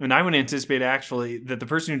 And I would anticipate, actually, that the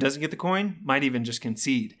person who doesn't get the coin might even just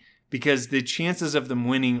concede, because the chances of them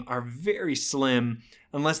winning are very slim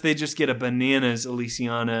unless they just get a bananas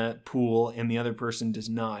Elysiana pool and the other person does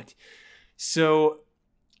not. So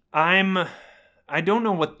I don't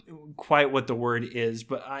know quite what the word is,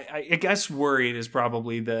 but I guess worried is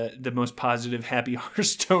probably the most positive, happy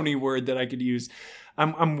Hearthstone-y word that I could use.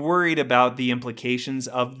 I'm worried about the implications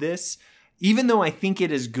of this, even though I think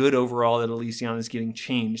it is good overall that Elysiana is getting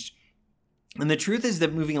changed. And the truth is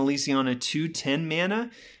that moving Elysiana to 10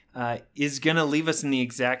 mana is going to leave us in the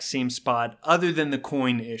exact same spot other than the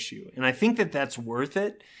coin issue. And I think that that's worth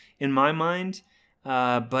it in my mind.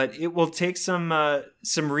 But it will take some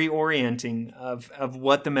reorienting of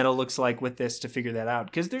what the meta looks like with this to figure that out.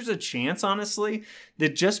 Because there's a chance, honestly,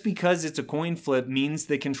 that just because it's a coin flip means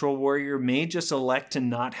the Control Warrior may just elect to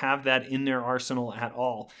not have that in their arsenal at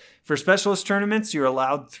all. For specialist tournaments, you're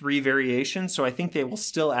allowed 3 variations, so I think they will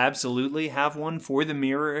still absolutely have one for the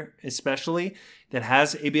mirror, especially, that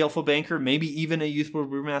has a Baleful Banker, maybe even a Youthful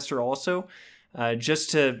Brewmaster also.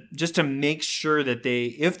 Just to make sure that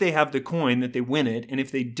if they have the coin, that they win it, and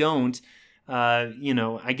if they don't,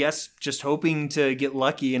 I guess just hoping to get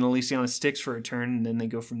lucky and Elysiana sticks for a turn, and then they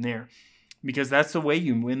go from there, because that's the way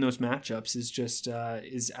you win those matchups, is just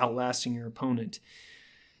is outlasting your opponent.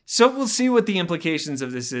 So we'll see what the implications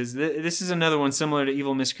of this is. This is another one similar to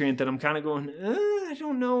Evil Miscreant that I'm kind of going, I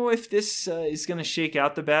don't know if this is going to shake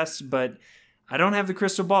out the best, but I don't have the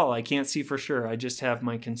crystal ball. I can't see for sure. I just have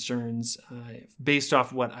my concerns based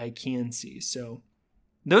off what I can see. So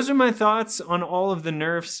those are my thoughts on all of the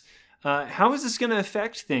nerfs. How is this going to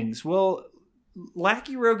affect things? Well,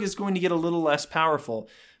 Lackey Rogue is going to get a little less powerful.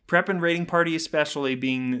 Prep and Raiding Party especially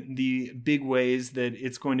being the big ways that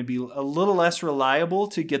it's going to be a little less reliable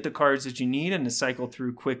to get the cards that you need and to cycle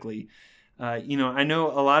through quickly. I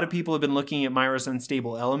know a lot of people have been looking at Myra's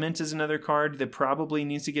Unstable Element as another card that probably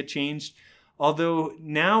needs to get changed. Although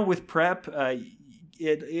now with Prep, it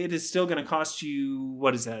is still going to cost you,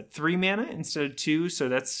 3 mana instead of 2? So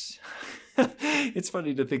that's, it's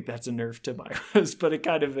funny to think that's a nerf to Myra's, but it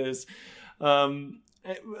kind of is.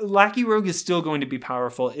 Lackey Rogue is still going to be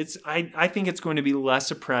powerful. I think it's going to be less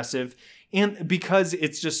oppressive, and because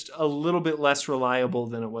it's just a little bit less reliable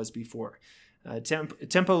than it was before.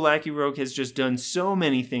 Tempo Lackey Rogue has just done so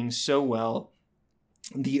many things so well.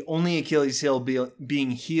 The only Achilles heel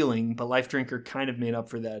being healing, but Life Drinker kind of made up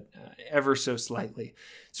for that ever so slightly.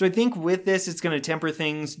 So I think with this, it's going to temper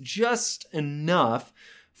things just enough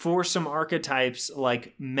for some archetypes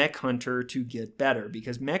like Mech Hunter to get better,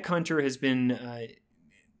 because Mech Hunter has been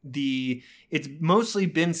it's mostly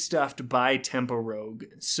been stuffed by Tempo Rogue.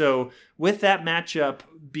 So with that matchup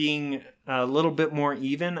being a little bit more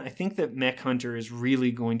even, I think that Mech Hunter is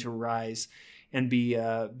really going to rise and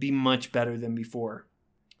be much better than before.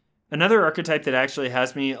 Another archetype that actually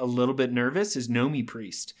has me a little bit nervous is Nomi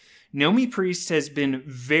Priest. Nomi Priest has been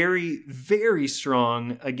very, very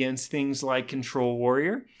strong against things like Control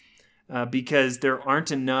Warrior because there aren't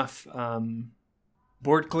enough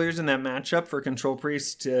board clears in that matchup for Control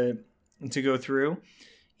Priest to go through.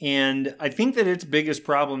 And I think that its biggest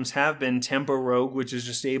problems have been Tempo Rogue, which is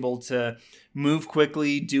just able to move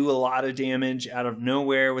quickly, do a lot of damage out of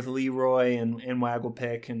nowhere with Leroy and Waggle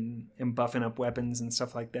Pick and buffing up weapons and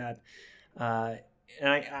stuff like that. And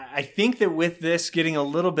I think that with this getting a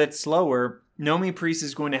little bit slower, Nomi Priest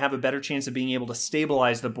is going to have a better chance of being able to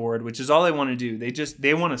stabilize the board, which is all they want to do.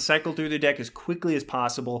 They want to cycle through the deck as quickly as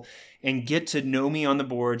possible and get to Nomi on the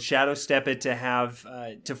board, shadow step it to have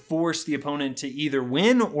to force the opponent to either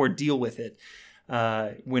win or deal with it.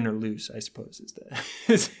 Win or lose, I suppose,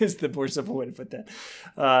 is the more simple way to put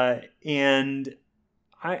that. And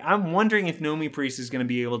I'm wondering if Nomi Priest is going to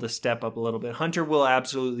be able to step up a little bit. Hunter will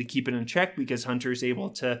absolutely keep it in check because Hunter is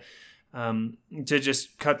able to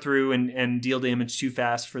just cut through and deal damage too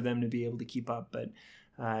fast for them to be able to keep up. But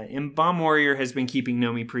and Bomb Warrior has been keeping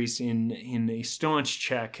Nomi Priest in a staunch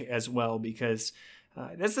check as well, because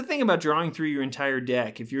that's the thing about drawing through your entire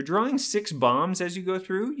deck. If you're drawing 6 bombs as you go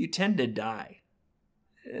through, you tend to die.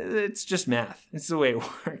 It's just math. It's the way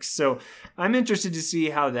it works. So I'm interested to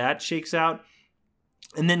see how that shakes out.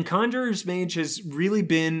 And then Conjurer's Mage has really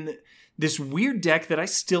been this weird deck that I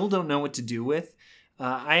still don't know what to do with.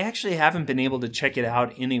 I actually haven't been able to check it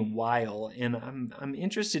out in a while, and I'm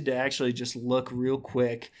interested to actually just look real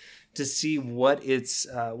quick to see what its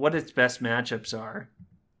best matchups are.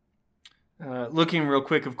 Looking real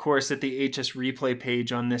quick, of course, at the HS replay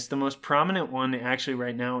page on this, the most prominent one actually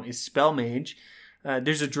right now is Spell Mage.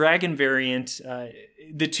 There's a Dragon variant.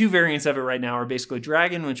 The 2 variants of it right now are basically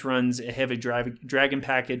Dragon, which runs a heavy Dragon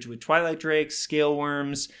package with Twilight Drakes, Scale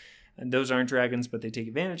Worms, and those aren't dragons, but they take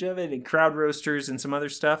advantage of it, and Crowd Roasters and some other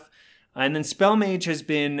stuff. And then Spell Mage has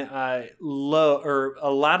been a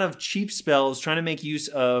lot of cheap spells trying to make use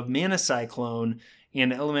of Mana Cyclone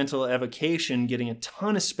and Elemental Evocation, getting a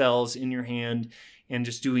ton of spells in your hand and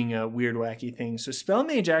just doing weird, wacky things. So Spell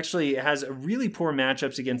Mage actually has a really poor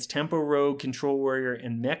matchups against Tempo Rogue, Control Warrior,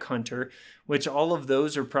 and Mech Hunter, which all of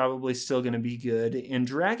those are probably still going to be good. And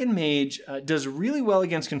Dragon Mage does really well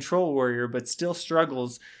against Control Warrior, but still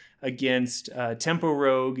struggles against Tempo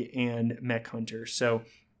Rogue and Mech Hunter. So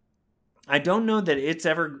I don't know that it's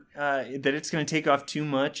ever that it's going to take off too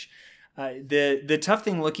much. The tough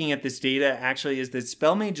thing looking at this data actually is that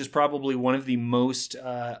Spell Mage is probably one of the most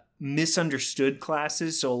misunderstood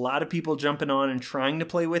classes. So a lot of people jumping on and trying to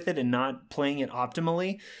play with it and not playing it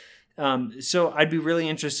optimally. So I'd be really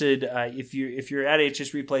interested if you're at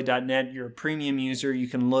hsreplay.net, you're a premium user, you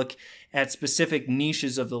can look at specific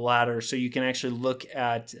niches of the ladder. So you can actually look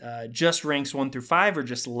at just ranks 1 through 5 or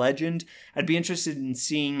just Legend. I'd be interested in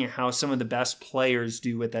seeing how some of the best players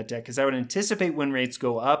do with that deck, because I would anticipate win rates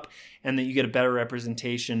go up and that you get a better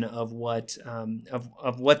representation of what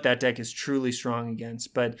that deck is truly strong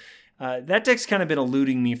against. But that deck's kind of been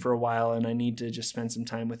eluding me for a while, and I need to just spend some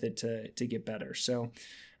time with it to get better. So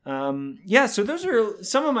so those are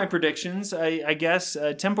some of my predictions. I guess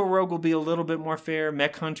Tempo Rogue will be a little bit more fair.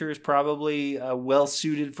 Mech Hunter is probably well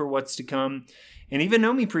suited for what's to come, and even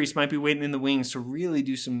Nomi Priest might be waiting in the wings to really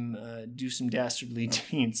do some dastardly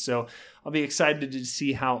deeds. So I'll be excited to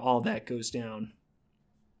see how all that goes down.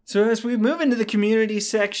 So as we move into the community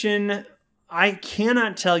section, I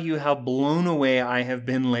cannot tell you how blown away I have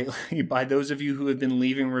been lately by those of you who have been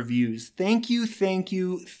leaving reviews. Thank you, thank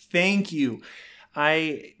you, thank you.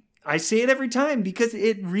 I say it every time because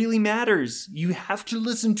it really matters. You have to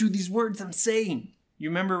listen to these words I'm saying. You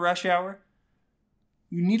remember Rush Hour?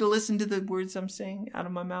 You need to listen to the words I'm saying out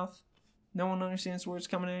of my mouth. No one understands words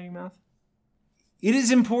coming out of your mouth. It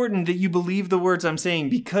is important that you believe the words I'm saying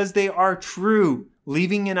because they are true.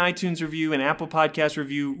 Leaving an iTunes review, an Apple Podcast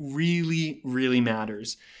review really, really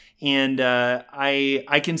matters. And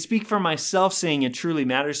I can speak for myself saying it truly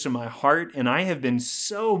matters to my heart. And I have been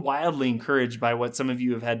so wildly encouraged by what some of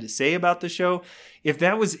you have had to say about the show. If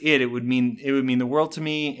that was it would mean the world to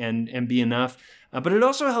me and be enough. But it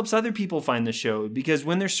also helps other people find the show, because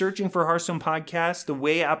when they're searching for Hearthstone podcasts, the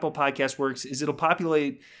way Apple Podcasts works is it'll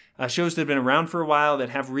populate shows that have been around for a while that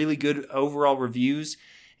have really good overall reviews.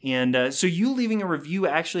 And so you leaving a review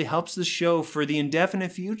actually helps the show for the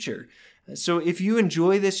indefinite future. So if you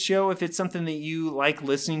enjoy this show, if it's something that you like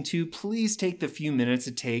listening to, please take the few minutes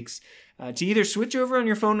it takes to either switch over on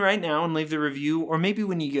your phone right now and leave the review, or maybe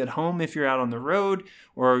when you get home if you're out on the road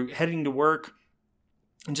or heading to work,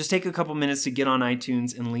 and just take a couple minutes to get on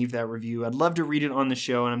iTunes and leave that review. I'd love to read it on the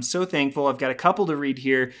show, and I'm so thankful. I've got a couple to read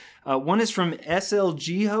here. One is from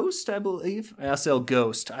SLG Host, I believe. SL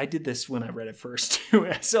Ghost. I did this when I read it first.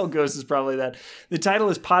 SL Ghost is probably that. The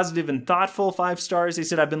title is Positive and Thoughtful, 5 stars. They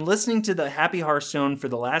said, I've been listening to the Happy Hearthstone for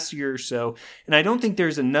the last year or so, and I don't think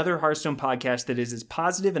there's another Hearthstone podcast that is as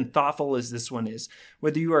positive and thoughtful as this one is.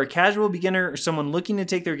 Whether you are a casual beginner or someone looking to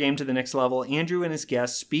take their game to the next level, Andrew and his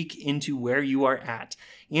guests speak into where you are at.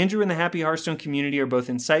 Andrew and the Happy Hearthstone community are both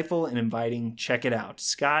insightful and inviting. Check it out.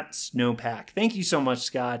 Scott Snowpack. Thank you so much,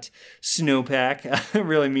 Scott Snowpack. It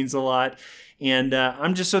really means a lot. And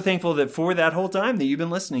I'm just so thankful that for that whole time that you've been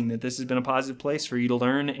listening, that this has been a positive place for you to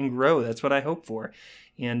learn and grow. That's what I hope for.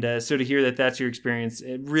 And so to hear that that's your experience,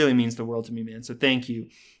 it really means the world to me, man. So thank you.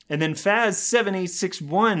 And then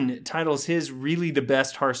Faz7861 titles his Really the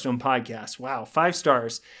Best Hearthstone podcast. Wow, 5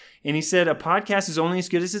 stars. And he said, a podcast is only as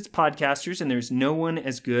good as its podcasters, and there's no one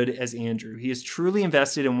as good as Andrew. He is truly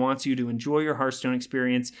invested and wants you to enjoy your Hearthstone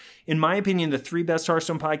experience. In my opinion, the 3 best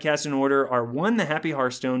Hearthstone podcasts in order are 1, The Happy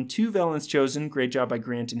Hearthstone, 2, Velen's Chosen, great job by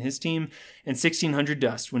Grant and his team, and 1600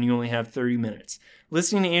 Dust when you only have 30 minutes.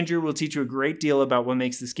 Listening to Andrew will teach you a great deal about what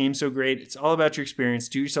makes this game so great. It's all about your experience.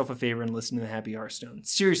 Do yourself a favor and listen to The Happy Hearthstone.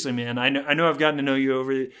 Seriously, man, I know I've gotten to know you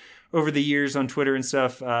over the years on Twitter and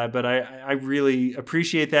stuff, but I really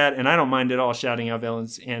appreciate that, and I don't mind at all shouting out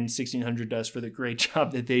Velen's and 1600 Dust for the great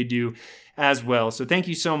job that they do as well. So thank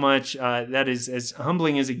you so much. That is as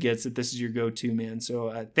humbling as it gets that this is your go-to, man.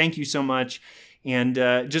 So thank you so much. And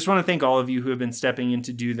just want to thank all of you who have been stepping in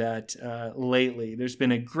to do that lately. There's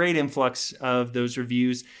been a great influx of those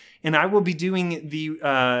reviews. And I will be doing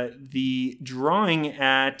the drawing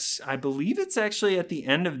at, I believe it's actually at the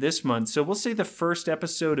end of this month. So we'll say the first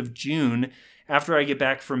episode of June, after I get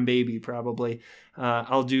back from baby probably,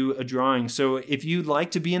 I'll do a drawing. So if you'd like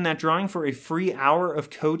to be in that drawing for a free hour of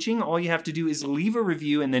coaching, all you have to do is leave a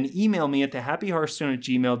review and then email me at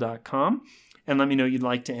thehappyhearthstone@gmail.com and let me know you'd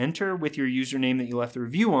like to enter with your username that you left the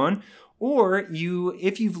review on. Or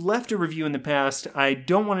if you've left a review in the past, I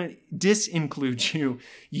don't want to disinclude you.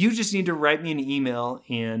 You just need to write me an email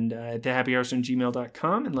and at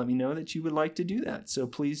thehappyhearthstone@gmail.com and let me know that you would like to do that. So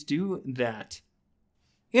please do that.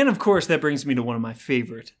 And of course, that brings me to one of my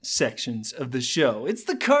favorite sections of the show. It's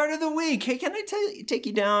the card of the week. Hey, can I take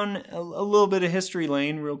you down a little bit of history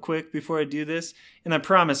lane real quick before I do this? And I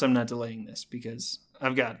promise I'm not delaying this because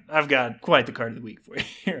I've got quite the card of the week for you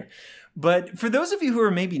here. But for those of you who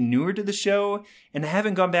are maybe newer to the show and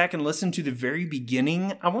haven't gone back and listened to the very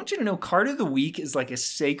beginning, I want you to know Card of the Week is like a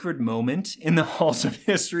sacred moment in the halls of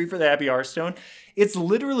history for the Happy Hearthstone. It's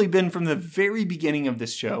literally been from the very beginning of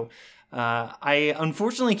this show. I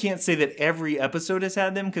unfortunately can't say that every episode has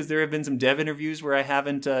had them because there have been some dev interviews where I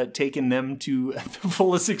haven't taken them to the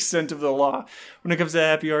fullest extent of the law when it comes to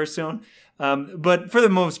Happy Hearthstone. But for the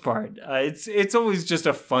most part, it's always just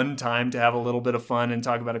a fun time to have a little bit of fun and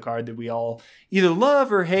talk about a card that we all either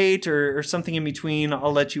love or hate or something in between.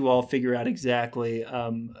 I'll let you all figure out exactly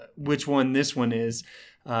which one this one is,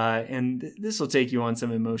 and this will take you on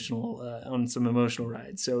some emotional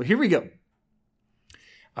rides. So here we go.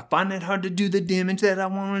 I find it hard to do the damage that I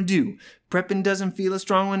want to do. Prepping doesn't feel as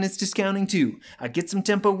strong when it's discounting too. I get some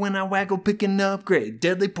tempo when I waggle picking upgrade.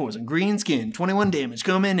 Deadly poison, green skin, 21 damage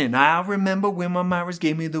coming in. I remember when my Myras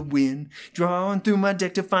gave me the win. Drawing through my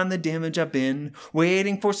deck to find the damage I've been.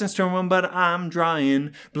 Waiting for since turn 1 but I'm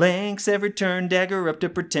drawing. Blanks every turn, dagger up to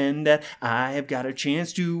pretend that I have got a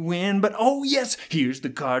chance to win. But oh yes, here's the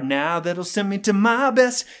card now that'll send me to my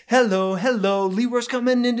best. Hello, Leroy's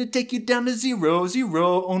coming in to take you down to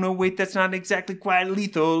 0-0. Oh no, wait, that's not exactly quite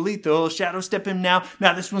lethal. Shadow step him now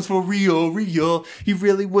this one's for real. He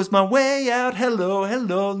really was my way out. Hello,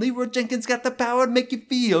 Leroy Jenkins got the power to make you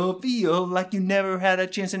feel like you never had a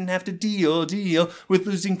chance and have to deal with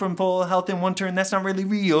losing from full health in one turn. That's not really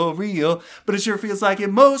real, but it sure feels like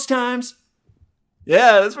it most times.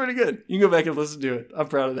 Yeah, that's pretty good. You can go back and listen to it. I'm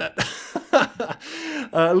proud of that.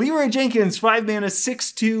 Leroy Jenkins, 5 mana,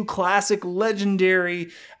 6/2, classic,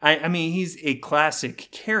 legendary. I mean, he's a classic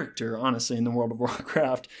character, honestly, in the World of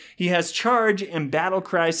Warcraft. He has charge and battle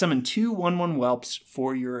cry, summon 2 1/1 whelps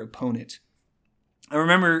for your opponent. I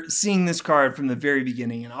remember seeing this card from the very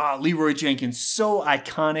beginning, and Leroy Jenkins, so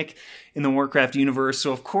iconic in the Warcraft universe.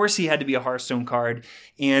 So of course he had to be a Hearthstone card,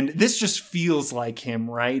 and this just feels like him,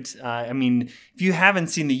 right? I mean, if you haven't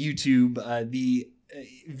seen the YouTube, the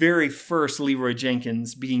very first Leroy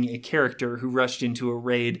Jenkins being a character who rushed into a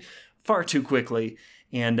raid far too quickly,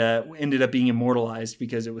 and ended up being immortalized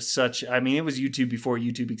because it was such, I mean, it was YouTube before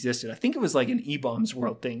YouTube existed. I think it was like an E-Bombs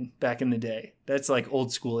World thing back in the day. That's like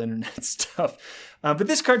old school internet stuff. But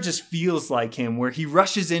this card just feels like him, where he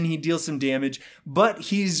rushes in, he deals some damage, but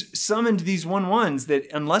he's summoned these 1/1s that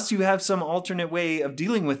unless you have some alternate way of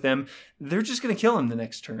dealing with them, they're just going to kill him the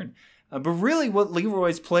next turn. But really what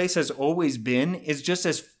Leroy's place has always been is just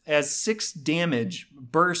as 6 damage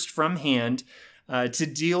burst from hand, to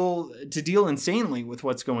deal insanely with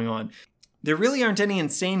what's going on. There really aren't any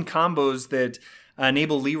insane combos that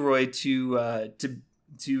enable Leroy to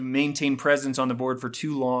maintain presence on the board for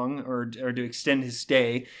too long or to extend his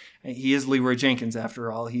stay. He is Leroy Jenkins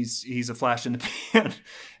after all. He's a flash in the pan,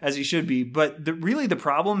 as he should be. But the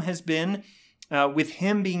problem has been with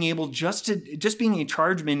him being able just being a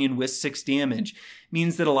charge minion with 6 damage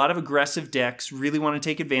means that a lot of aggressive decks really want to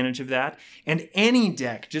take advantage of that. And any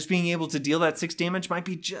deck just being able to deal that 6 damage might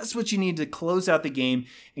be just what you need to close out the game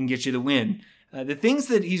and get you the win. The things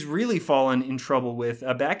that he's really fallen in trouble with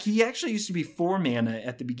back, he actually used to be 4 mana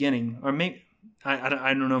at the beginning, or maybe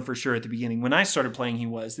I don't know for sure at the beginning. When I started playing, he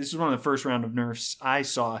was. This is one of the first round of nerfs I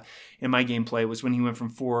saw in my gameplay, was when he went from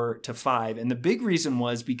 4 to 5. And the big reason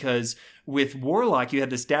was because with Warlock, you had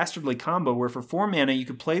this dastardly combo where for 4 mana, you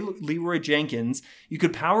could play Leroy Jenkins, you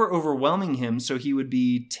could power overwhelming him so he would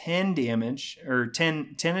be 10 damage, or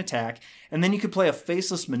 10 attack, and then you could play a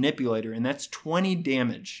Faceless Manipulator, and that's 20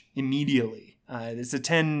 damage immediately. It's a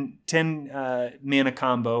 10 mana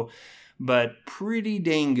combo, but pretty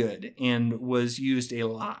dang good, and was used a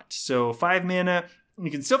lot. So 5 mana,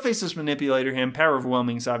 you can still Faceless Manipulator him. Power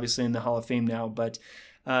Overwhelming is obviously in the Hall of Fame now, but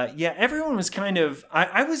yeah, everyone was kind of,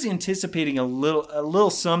 I was anticipating a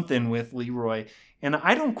little something with Leroy, and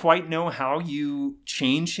I don't quite know how you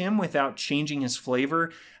change him without changing his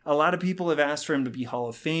flavor. A lot of people have asked for him to be Hall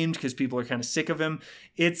of Famed because people are kind of sick of him.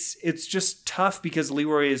 It's just tough because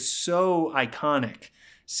Leroy is so iconic.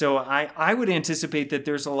 So I would anticipate that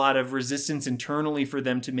there's a lot of resistance internally for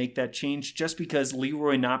them to make that change, just because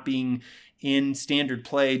Leroy not being in standard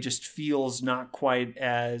play just feels not quite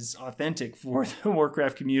as authentic for the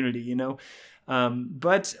Warcraft community, you know?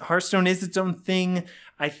 But Hearthstone is its own thing.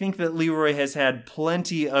 I think that Leroy has had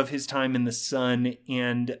plenty of his time in the sun,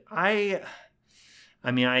 and I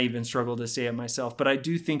even struggle to say it myself, but I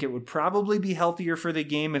do think it would probably be healthier for the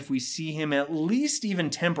game if we see him at least even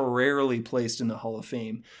temporarily placed in the Hall of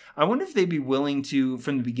Fame. I wonder if they'd be willing to,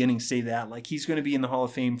 from the beginning, say that, like he's going to be in the Hall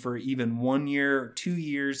of Fame for even 1 year, 2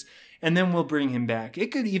 years, and then we'll bring him back.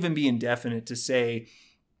 It could even be indefinite to say,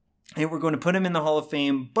 hey, we're going to put him in the Hall of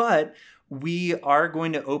Fame, but we are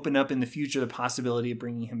going to open up in the future the possibility of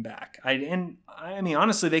bringing him back. I mean,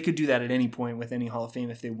 honestly, they could do that at any point with any Hall of Fame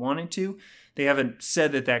if they wanted to. They haven't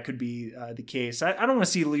said that could be the case. I don't want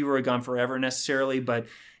to see Leroy gone forever necessarily, but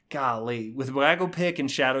golly, with Waggle Pick and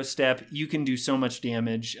Shadow Step, you can do so much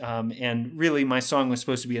damage. And really, my song was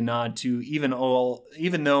supposed to be a nod to even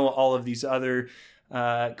though all of these other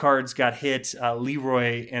cards got hit,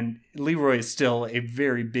 Leroy is still a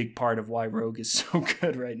very big part of why Rogue is so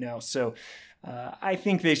good right now. So I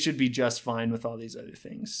think they should be just fine with all these other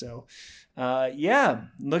things. So yeah,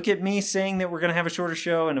 look at me saying that we're going to have a shorter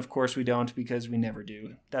show, and of course we don't, because we never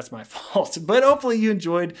do. That's my fault. But hopefully you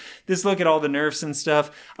enjoyed this look at all the nerfs and stuff.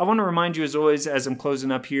 I want to remind you, as always, as I'm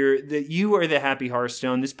closing up here, that you are the Happy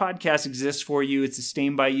Hearthstone. This podcast exists for you. It's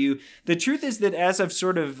sustained by you. The truth is that as I've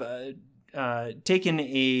sort of taken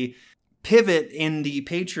a pivot in the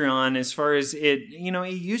Patreon, as far as it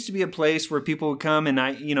used to be a place where people would come and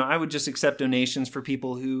I would just accept donations for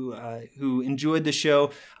people who enjoyed the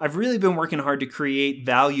show. I've really been working hard to create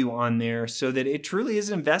value on there so that it truly is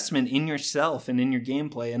an investment in yourself and in your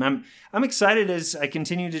gameplay. And I'm excited as I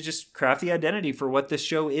continue to just craft the identity for what this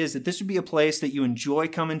show is, that this would be a place that you enjoy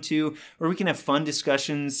coming to, where we can have fun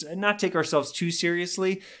discussions and not take ourselves too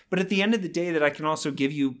seriously, but at the end of the day that I can also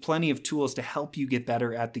give you plenty of tools to help you get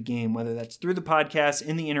better at the game, whether that's through the podcast,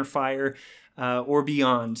 in the Inner Fire, or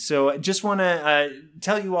beyond. So I just want to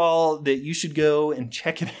tell you all that you should go and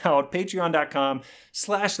check it out,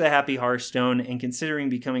 patreon.com/thehappyhearthstone, and considering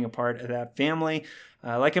becoming a part of that family.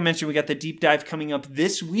 Like I mentioned, we got the deep dive coming up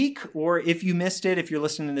this week, or if you missed it, if you're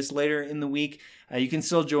listening to this later in the week, you can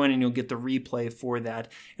still join and you'll get the replay for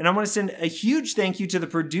that. And I want to send a huge thank you to the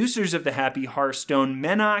producers of the Happy Hearthstone,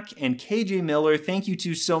 Menach and KJ Miller. Thank you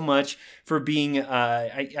two so much for being,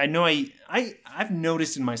 I know I've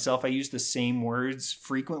noticed in myself, I use the same words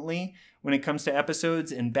frequently when it comes to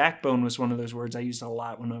episodes, and backbone was one of those words I used a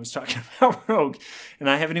lot when I was talking about Rogue. And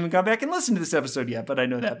I haven't even gone back and listened to this episode yet, but I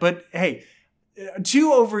know that. But hey,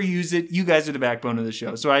 to overuse it, you guys are the backbone of the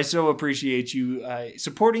show. So I so appreciate you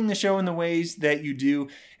supporting the show in the ways that you do.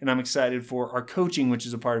 And I'm excited for our coaching, which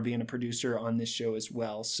is a part of being a producer on this show as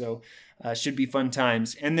well. So should be fun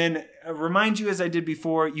times. And then remind you, as I did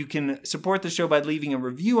before, you can support the show by leaving a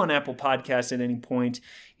review on Apple Podcasts at any point.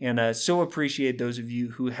 And so appreciate those of you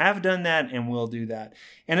who have done that and will do that.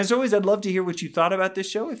 And as always, I'd love to hear what you thought about this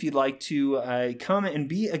show. If you'd like to come and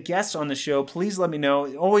be a guest on the show, please let me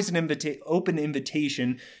know. Always an open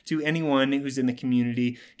invitation to anyone who's in the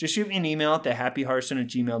community. Just shoot me an email at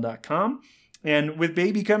thehappyhearthstone@gmail.com. And with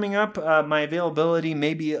baby coming up, my availability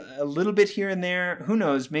may be a little bit here and there. Who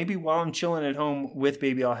knows? Maybe while I'm chilling at home with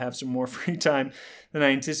baby, I'll have some more free time than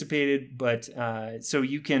I anticipated. But so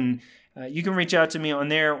you can reach out to me on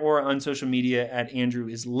there or on social media at Andrew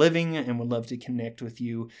is Living, and would love to connect with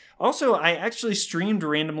you. Also, I actually streamed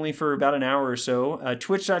randomly for about an hour or so.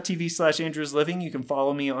 Twitch.tv/Andrew is Living. You can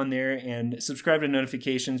follow me on there and subscribe to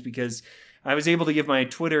notifications, because I was able to give my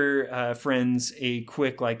Twitter friends a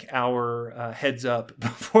quick hour heads up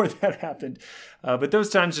before that happened. But those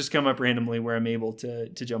times just come up randomly where I'm able to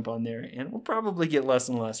jump on there, and we'll probably get less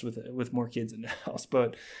and less with more kids in the house.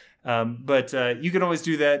 But you can always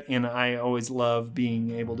do that, and I always love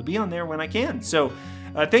being able to be on there when I can. So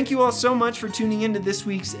thank you all so much for tuning into this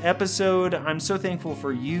week's episode. I'm so thankful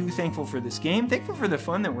for you, thankful for this game, thankful for the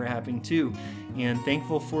fun that we're having too, and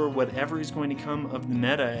thankful for whatever is going to come of the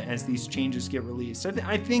meta as these changes get released.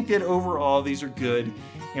 I think that overall these are good,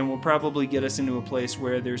 and will probably get us into a place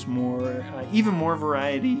where there's more, even more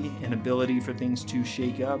variety and ability for things to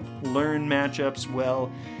shake up, learn matchups well,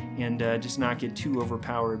 and just not get too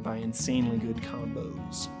overpowered by insanely good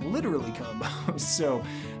combos. Literally combos. So,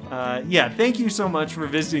 thank you so much for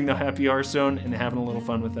visiting the Happy Hearthstone and having a little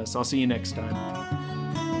fun with us. I'll see you next time.